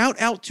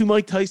 Shout out to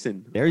Mike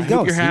Tyson. There you go.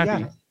 Hope you're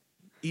happy.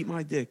 Eat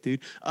my dick,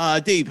 dude.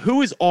 Dave,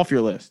 who is off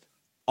your list?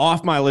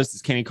 Off my list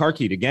is Kenny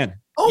Carkeet again.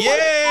 Oh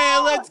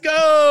yeah, let's go.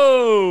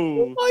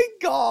 Oh my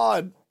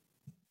God.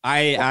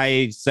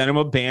 I sent him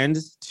a band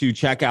to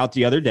check out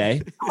the other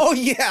day. Oh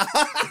yeah.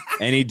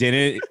 And he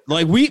didn't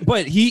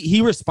but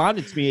he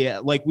responded to me.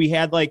 Like we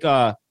had like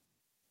a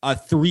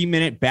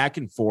 3-minute back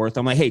and forth.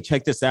 I'm like, hey,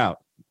 check this out.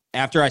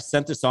 After I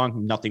sent the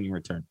song, nothing in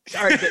return.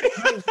 All right, can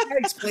I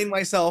explain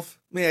myself?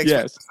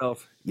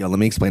 Myself? Yo, let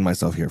me explain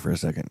myself here for a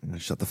second.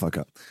 Shut the fuck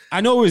up. I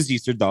know it was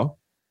Easter though.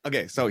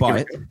 Okay, so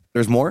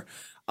there's more.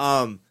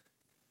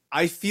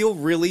 I feel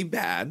really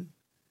bad,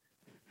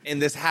 and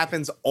this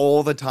happens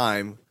all the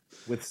time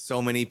with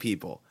so many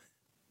people.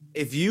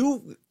 If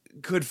you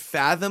could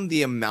fathom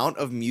the amount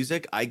of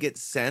music I get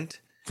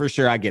sent, for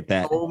sure, I get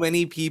that. So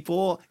many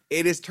people,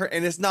 it is,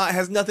 and it's not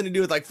has nothing to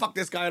do with like fuck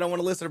this guy, I don't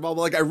want to listen to blah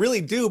blah. Like I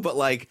really do, but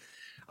like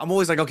I'm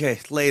always like, okay,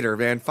 later,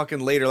 man, fucking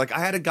later. Like I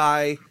had a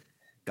guy,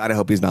 God, I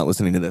hope he's not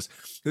listening to this,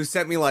 who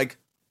sent me like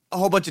a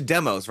whole bunch of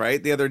demos.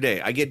 Right, the other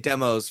day, I get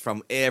demos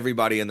from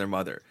everybody and their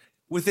mother.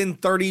 Within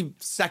 30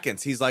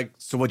 seconds, he's like,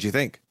 so what'd you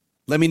think?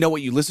 Let me know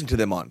what you listen to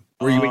them on.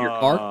 Were you in your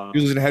car?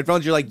 You listen to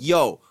headphones? You're like,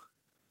 yo,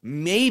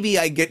 maybe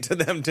I get to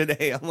them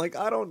today. I'm like,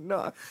 I don't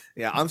know.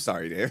 Yeah, I'm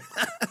sorry, Dave.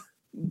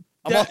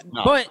 But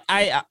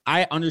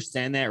I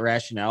understand that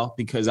rationale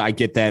because I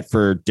get that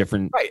for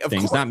different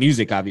things, course. Not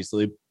music,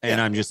 obviously. And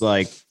I'm just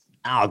like,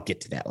 I'll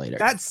get to that later.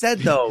 That said,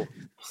 though,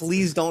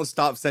 please don't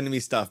stop sending me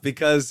stuff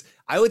because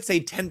I would say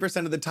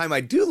 10% of the time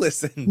I do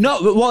listen.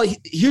 No, well,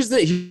 here's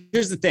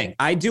the thing.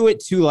 I do it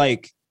to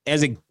like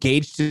as a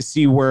gauge to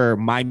see where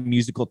my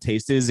musical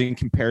taste is in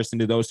comparison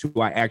to those who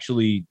I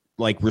actually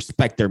like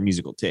respect their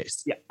musical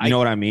taste. Yeah, you know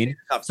what I mean?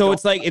 So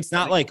it's like it's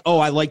not like, oh,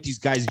 I like these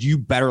guys, you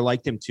better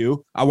like them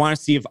too. I want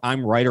to see if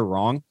I'm right or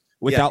wrong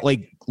without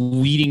like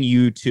leading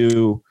you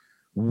to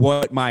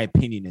what my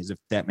opinion is, if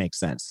that makes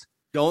sense.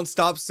 Don't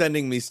stop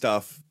sending me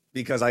stuff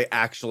because I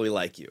actually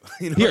like you.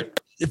 You know? Here,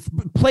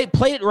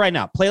 play it right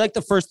now. Play like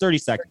the first 30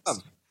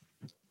 seconds.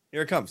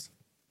 Here it comes.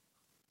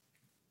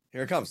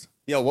 Here it comes.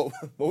 Yo, what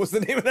was the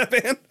name of that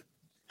band?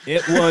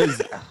 It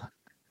was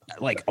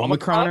like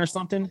Omicron or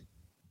something.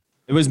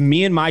 It was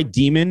Me and My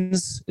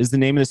Demons is the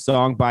name of the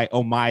song by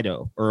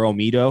Omido or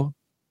Omido.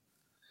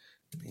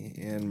 Me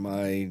and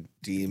My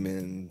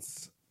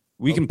Demons.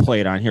 We can play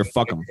it on here.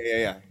 Fuck them.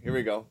 Yeah. Here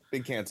we go.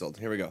 Big canceled.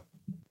 Here we go.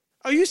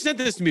 Oh, you sent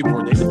this to me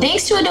before, David.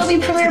 Thanks to Adobe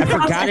Premiere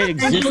Pro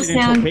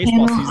Sound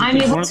Panel, I'm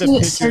able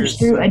to search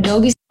through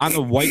Adobe. On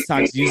the White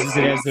Sox uses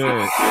it as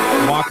a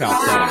walkout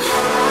song.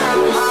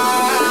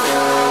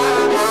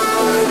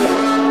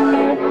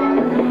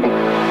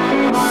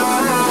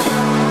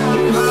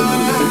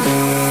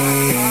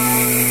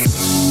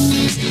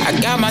 I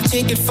got my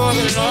ticket for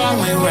the long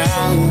way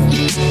round.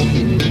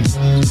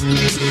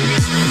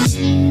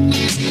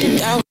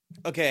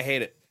 Okay, I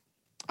hate it.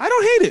 I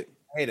don't hate it.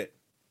 I hate it.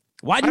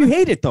 Why do you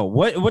hate it though?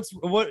 What?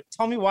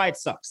 Tell me why it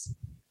sucks.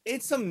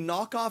 It's some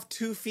knockoff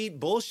 2 feet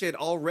bullshit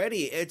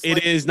already. It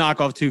is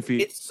knockoff 2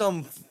 feet. It's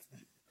some.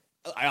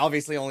 I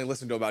obviously only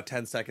listened to about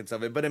 10 seconds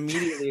of it, but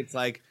immediately it's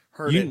like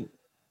heard it.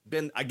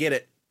 I get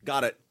it.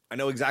 Got it. I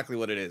know exactly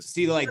what it is.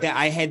 See, like that.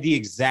 I had the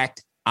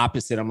exact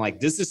opposite. I'm like,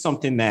 this is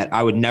something that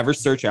I would never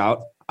search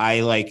out.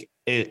 I like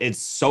it's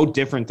so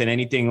different than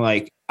anything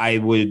like I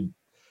would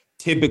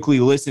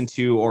typically listen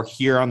to or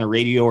hear on the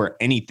radio or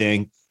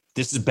anything.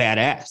 This is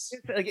badass.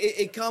 Like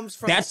it comes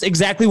from. That's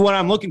exactly what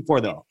I'm looking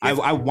for, though.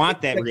 I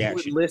want that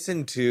reaction. You would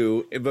listen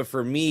to, but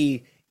for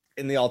me,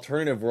 in the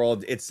alternative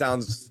world, it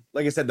sounds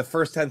like I said. The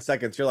first 10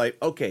 seconds, you're like,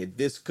 okay,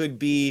 this could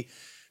be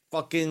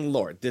fucking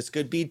Lord. This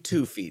could be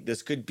 2 feet.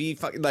 This could be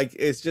fucking like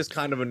it's just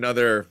kind of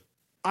another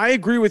I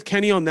agree with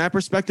Kenny on that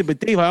perspective, but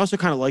Dave, I also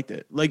kind of liked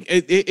it. Like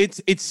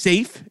it's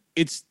safe,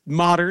 it's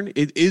modern,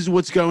 it is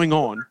what's going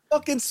on.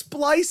 Fucking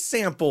splice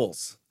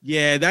samples.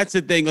 Yeah, that's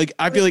the thing. Like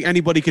I feel like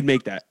anybody could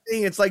make that.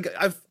 It's like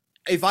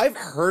if I've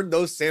heard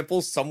those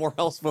samples somewhere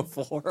else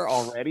before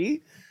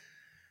already.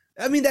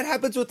 I mean, that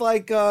happens with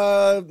like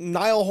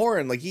Niall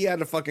Horan. Like he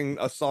had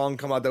a song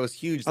come out that was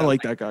huge. I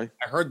like that guy.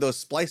 I heard those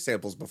splice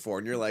samples before,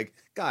 and you're like,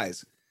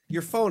 guys,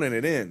 you're phoning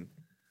it in.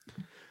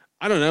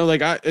 I don't know.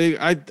 Like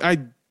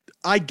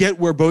I get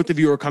where both of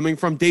you are coming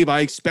from, Dave.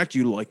 I expect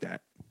you to like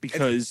that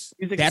because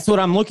that's what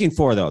I'm looking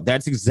for, though.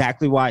 That's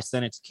exactly why I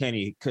sent it to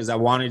Kenny, because I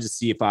wanted to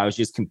see if I was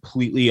just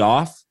completely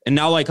off. And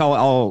now, like,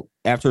 I'll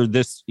after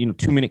this,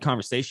 2-minute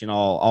conversation,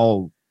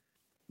 I'll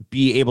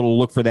be able to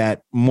look for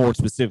that more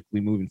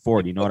specifically moving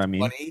forward. You know what I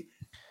mean?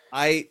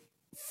 Funny.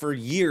 For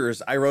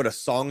years, I wrote a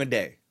song a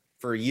day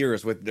for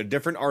years with a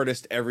different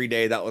artist every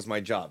day. That was my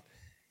job.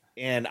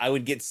 And I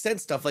would get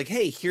sent stuff like,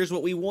 hey, here's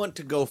what we want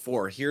to go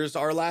for. Here's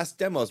our last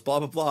demos, blah,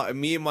 blah, blah. And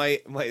me and my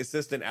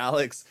assistant,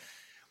 Alex,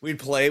 we'd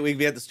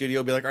be at the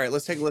studio, be like, all right,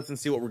 let's take a listen and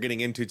see what we're getting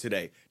into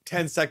today.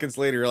 10 seconds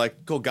later, you're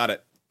like, cool, got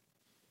it.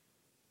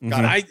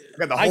 Got it.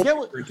 I got the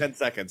whole thing in 10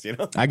 seconds,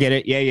 I get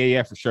it.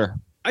 Yeah, for sure.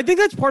 I think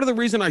that's part of the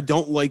reason I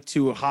don't like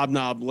to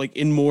hobnob like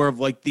in more of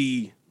like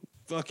the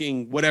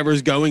fucking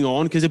whatever's going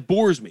on, because it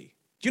bores me.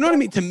 Do you know what I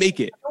mean? To make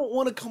it. I don't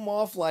want to come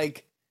off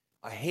like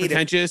I hate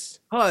pretentious.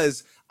 It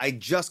because I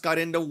just got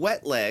into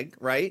Wet Leg,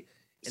 right?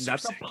 And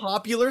that's a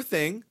popular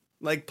thing,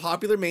 like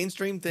popular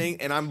mainstream thing,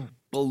 and I'm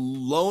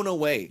blown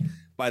away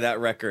by that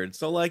record.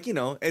 So like,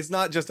 it's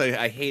not just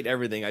I hate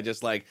everything. I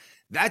just like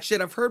that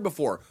shit I've heard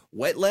before.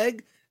 Wet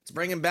Leg, it's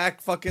bringing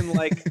back fucking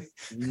like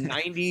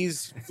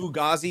 90s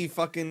Fugazi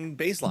fucking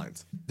bass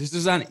lines. This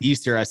is on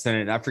Easter. I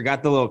sent it. I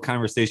forgot the little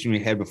conversation we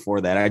had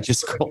before that. I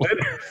just called.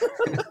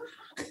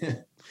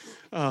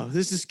 Oh,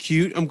 this is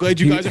cute. I'm glad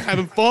you guys are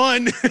having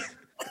fun.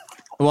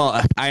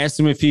 Well, I asked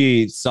him if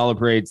he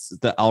celebrates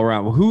the L.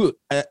 Ron. Who?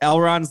 L.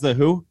 Ron's the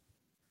who?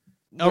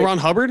 L. Ron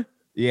Hubbard?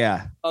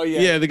 Yeah. Oh, yeah.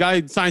 Yeah, the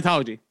guy,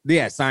 Scientology.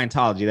 Yeah,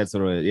 Scientology. That's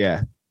what it was.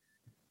 Yeah.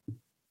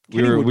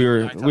 We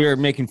were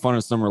making fun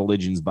of some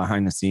religions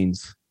behind the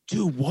scenes.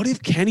 Dude, what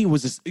if Kenny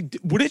was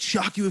would it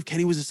shock you if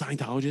Kenny was a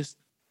Scientologist?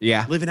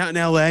 Yeah. Living out in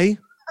LA?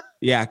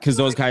 Yeah, because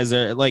those guys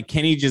are like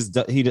Kenny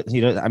he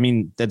does. I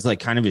mean, that's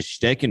like kind of his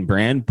shtick and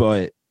brand,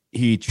 but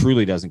he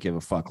truly doesn't give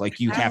a fuck. Like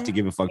you have to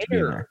give a fuck to be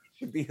in there.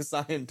 Should be a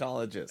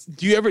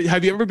Scientologist.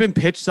 Have you ever been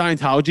pitched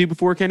Scientology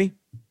before, Kenny?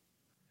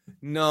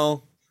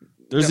 No.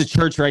 There's a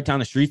church right down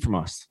the street from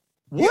us.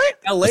 What?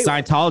 LA.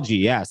 Scientology,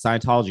 yeah,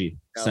 Scientology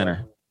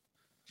Center.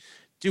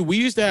 Dude, we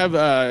used to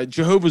have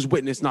Jehovah's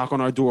Witness knock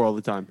on our door all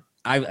the time.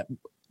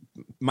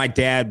 My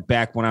dad,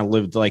 back when I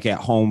lived like at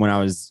home when I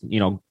was,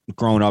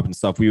 growing up and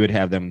stuff, we would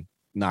have them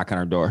knock on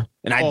our door.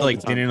 And I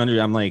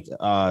I'm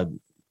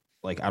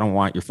like, I don't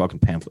want your fucking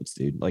pamphlets,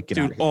 dude. Like, get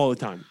out of here. All the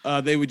time.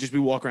 They would just be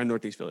walking around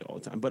Northeast Philly all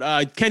the time.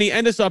 But Kenny,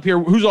 end us up here.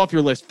 Who's off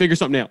your list? Figure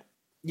something out.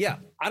 Yeah,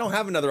 I don't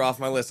have another off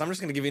my list. I'm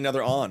just gonna give you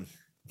another on.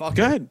 Fuck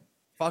Go it. ahead.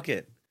 Fuck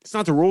it. It's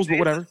not the rules, but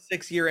whatever.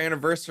 6-year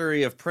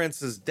anniversary of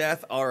Prince's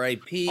death.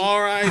 R.I.P.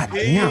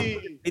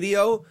 R.I.P.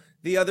 Video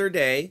the other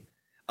day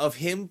of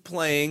him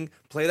play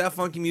that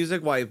funky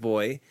music, White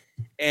Boy,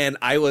 and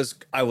I was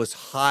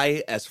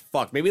high as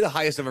fuck. Maybe the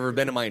highest I've ever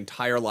been in my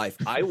entire life.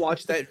 I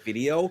watched that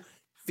video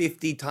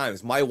 50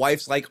 times. My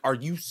wife's like, "Are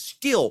you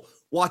still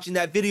watching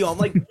that video?" I'm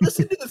like,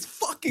 "Listen to this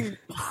fucking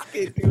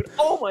pocket, dude.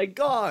 Oh my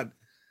god."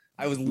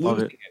 I was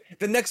losing it.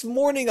 The next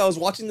morning I was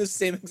watching this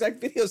same exact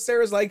video.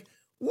 Sarah's like,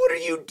 "What are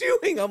you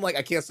doing?" I'm like,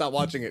 "I can't stop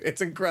watching it. It's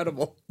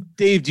incredible."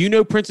 Dave, do you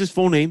know Prince's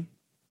full name?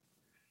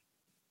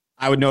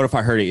 I would know it if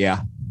I heard it,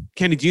 yeah.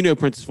 Kenny, do you know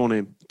Prince's full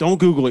name? Don't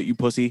Google it, you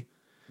pussy.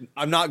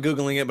 I'm not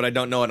Googling it, but I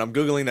don't know it. I'm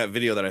Googling that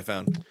video that I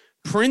found.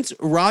 Prince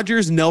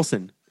Rogers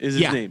Nelson is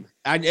his name.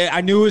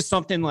 I knew it was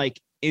something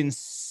like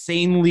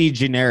insanely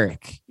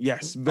generic.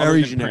 Yes,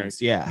 very generic.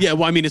 Prince, yeah. Yeah,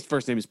 well, I mean, his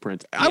first name is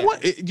Prince. Yeah.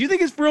 Do you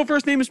think his real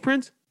first name is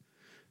Prince?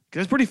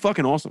 Because that's pretty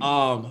fucking awesome.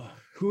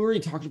 Who were we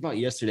talking about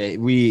yesterday?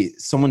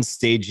 Someone's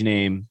stage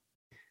name.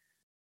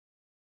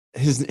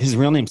 His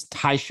real name's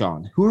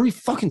Tyshawn. Who are we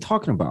fucking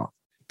talking about?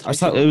 I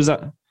thought it was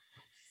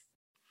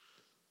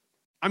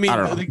I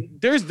mean,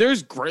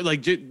 there's great,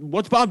 like,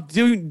 what's Bob?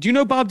 Do you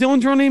know Bob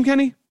Dylan's real name,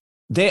 Kenny?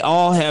 They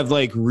all have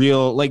like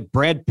real, like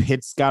Brad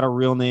Pitt's got a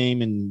real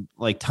name, and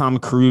like Tom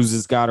Cruise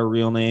has got a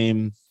real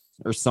name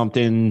or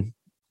something,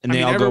 and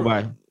they all go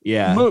by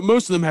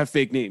Most of them have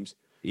fake names.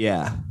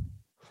 Yeah,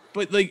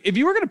 but like, if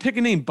you were gonna pick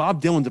a name,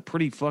 Bob Dylan's a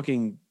pretty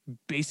fucking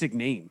basic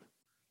name.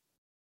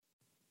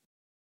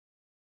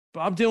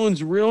 Bob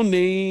Dylan's real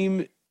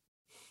name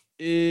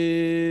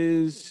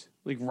is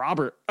like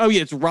Robert. Oh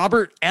yeah, it's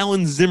Robert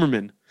Allen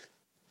Zimmerman.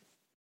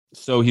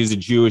 So he's a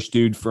Jewish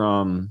dude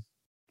from,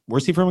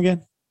 where's he from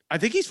again? I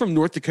think he's from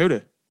North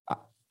Dakota.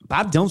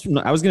 Bob Dylan's from,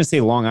 I was going to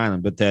say Long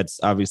Island, but that's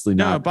obviously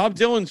not. No, Bob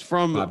Dylan's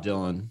from Bob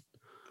Dylan.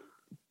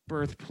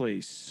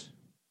 Birthplace.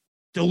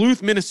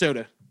 Duluth,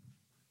 Minnesota.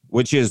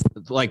 Which is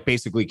like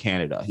basically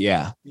Canada.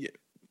 Yeah. Yeah.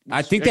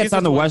 I think that's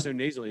on the west. So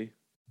nasally.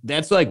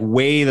 That's like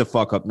way the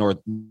fuck up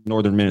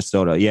northern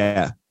Minnesota.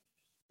 Yeah.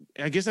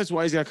 I guess that's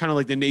why he's got kind of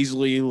like the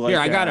nasally. Like, Here,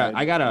 I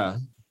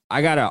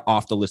gotta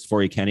off the list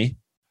for you, Kenny.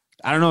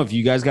 I don't know if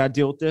you guys got to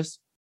deal with this.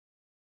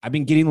 I've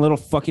been getting little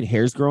fucking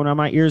hairs growing on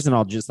my ears, and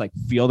I'll just like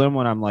feel them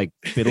when I'm like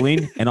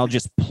fiddling, and I'll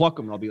just pluck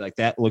them. And I'll be like,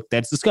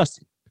 that's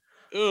disgusting.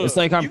 Ugh. It's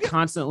like I'm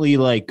constantly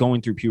like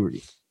going through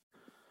puberty.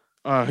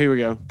 Here we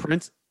go.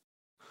 Prince.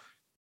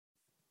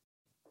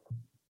 All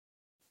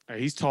right,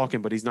 he's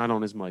talking, but he's not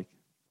on his mic.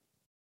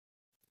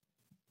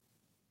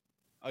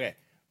 Okay.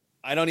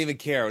 I don't even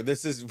care. We're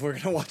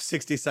going to watch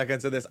 60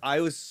 seconds of this.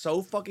 I was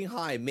so fucking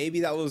high. Maybe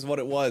that was what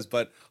it was,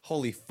 but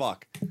holy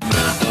fuck.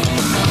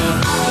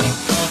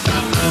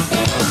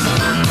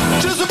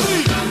 Just a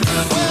beat.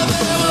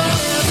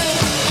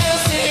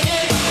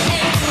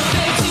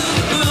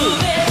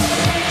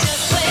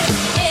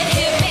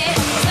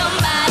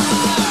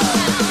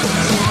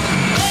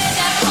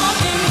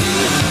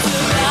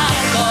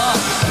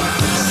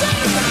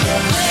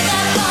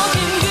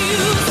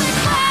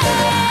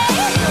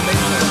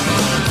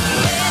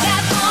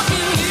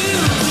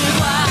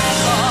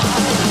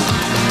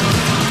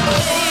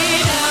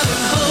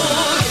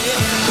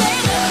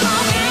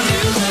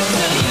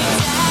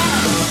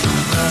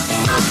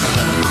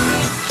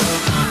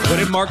 What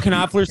did Mark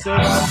Knopfler say?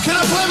 Can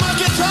I play my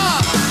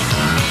guitar?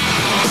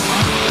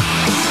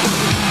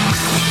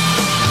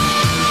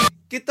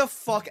 Get the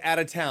fuck out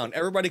of town.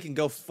 Everybody can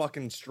go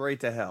fucking straight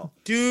to hell.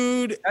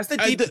 Dude. That's the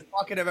deepest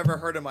pocket I've ever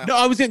heard in my life. No,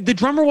 I was in the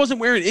drummer wasn't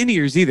wearing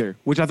in-ears either,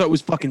 which I thought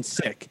was fucking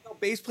sick.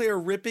 Bass player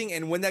ripping,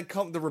 and when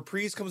the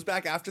reprise comes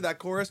back after that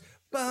chorus,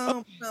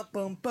 bum bum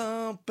bum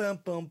bum bum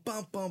bum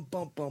bum bum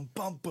bum bum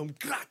bum bum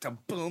gata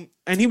boom.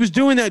 And he was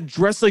doing that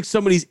dressed like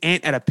somebody's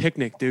aunt at a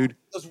picnic, dude.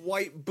 Those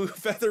white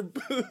feather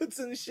boots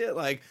and shit.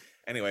 Like,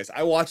 anyways,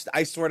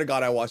 I swear to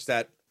God, I watched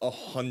that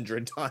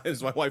 100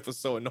 times. My wife was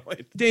so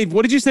annoyed. Dave,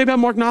 what did you say about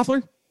Mark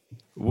Knopfler?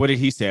 What did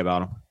he say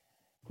about him?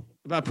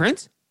 About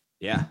Prince?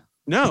 Yeah.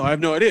 No, I have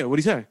no idea. What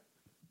did he say?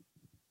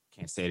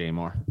 Can't say it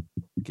anymore.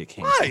 Get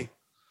canceled. Why?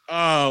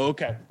 Oh,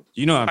 okay.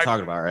 You know what I'm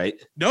talking about, right?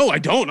 No, I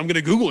don't. I'm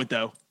gonna Google it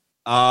though.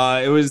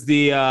 It was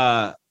the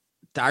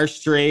Dire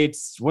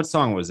Straits. What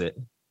song was it?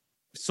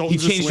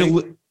 Sultans of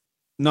Swing?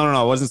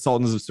 No, it wasn't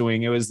Sultans of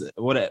Swing. It was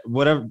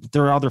whatever.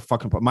 Their other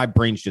fucking. My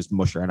brain's just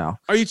mush right now.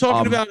 Are you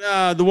talking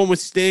about the one with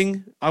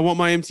Sting? I Want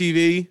My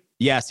MTV.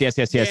 Yes. There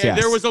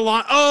was a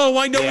line. Oh,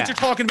 I know what you're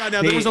talking about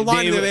now. There was a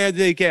line that they had to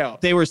take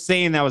out. They were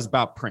saying that was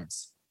about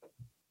Prince.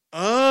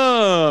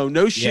 Oh,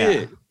 no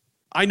shit. Yeah.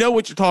 I know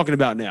what you're talking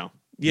about now.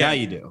 Yeah,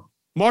 you do.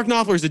 Mark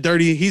Knopfler's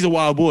he's a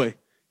wild boy.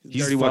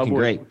 He's fucking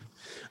great.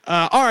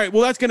 All right,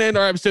 well, that's going to end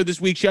our episode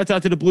this week. Shouts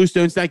out to the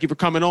Bluestones. Thank you for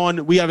coming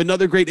on. We have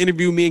another great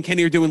interview me and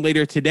Kenny are doing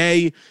later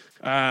today.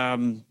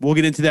 We'll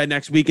get into that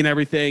next week and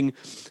everything.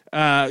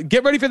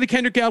 Get ready for the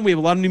Kendrick album. We have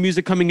a lot of new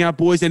music coming out,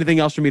 boys. Anything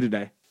else for me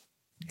today?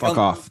 Fuck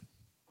off.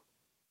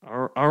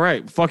 All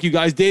right. Fuck you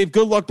guys. Dave,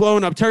 good luck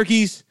blowing up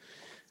turkeys.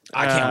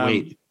 I can't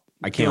wait.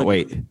 I can't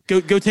wait.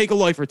 Go take a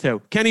life or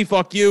two. Kenny,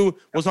 fuck you.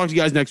 We'll talk to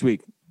you guys next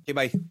week. Okay,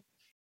 bye.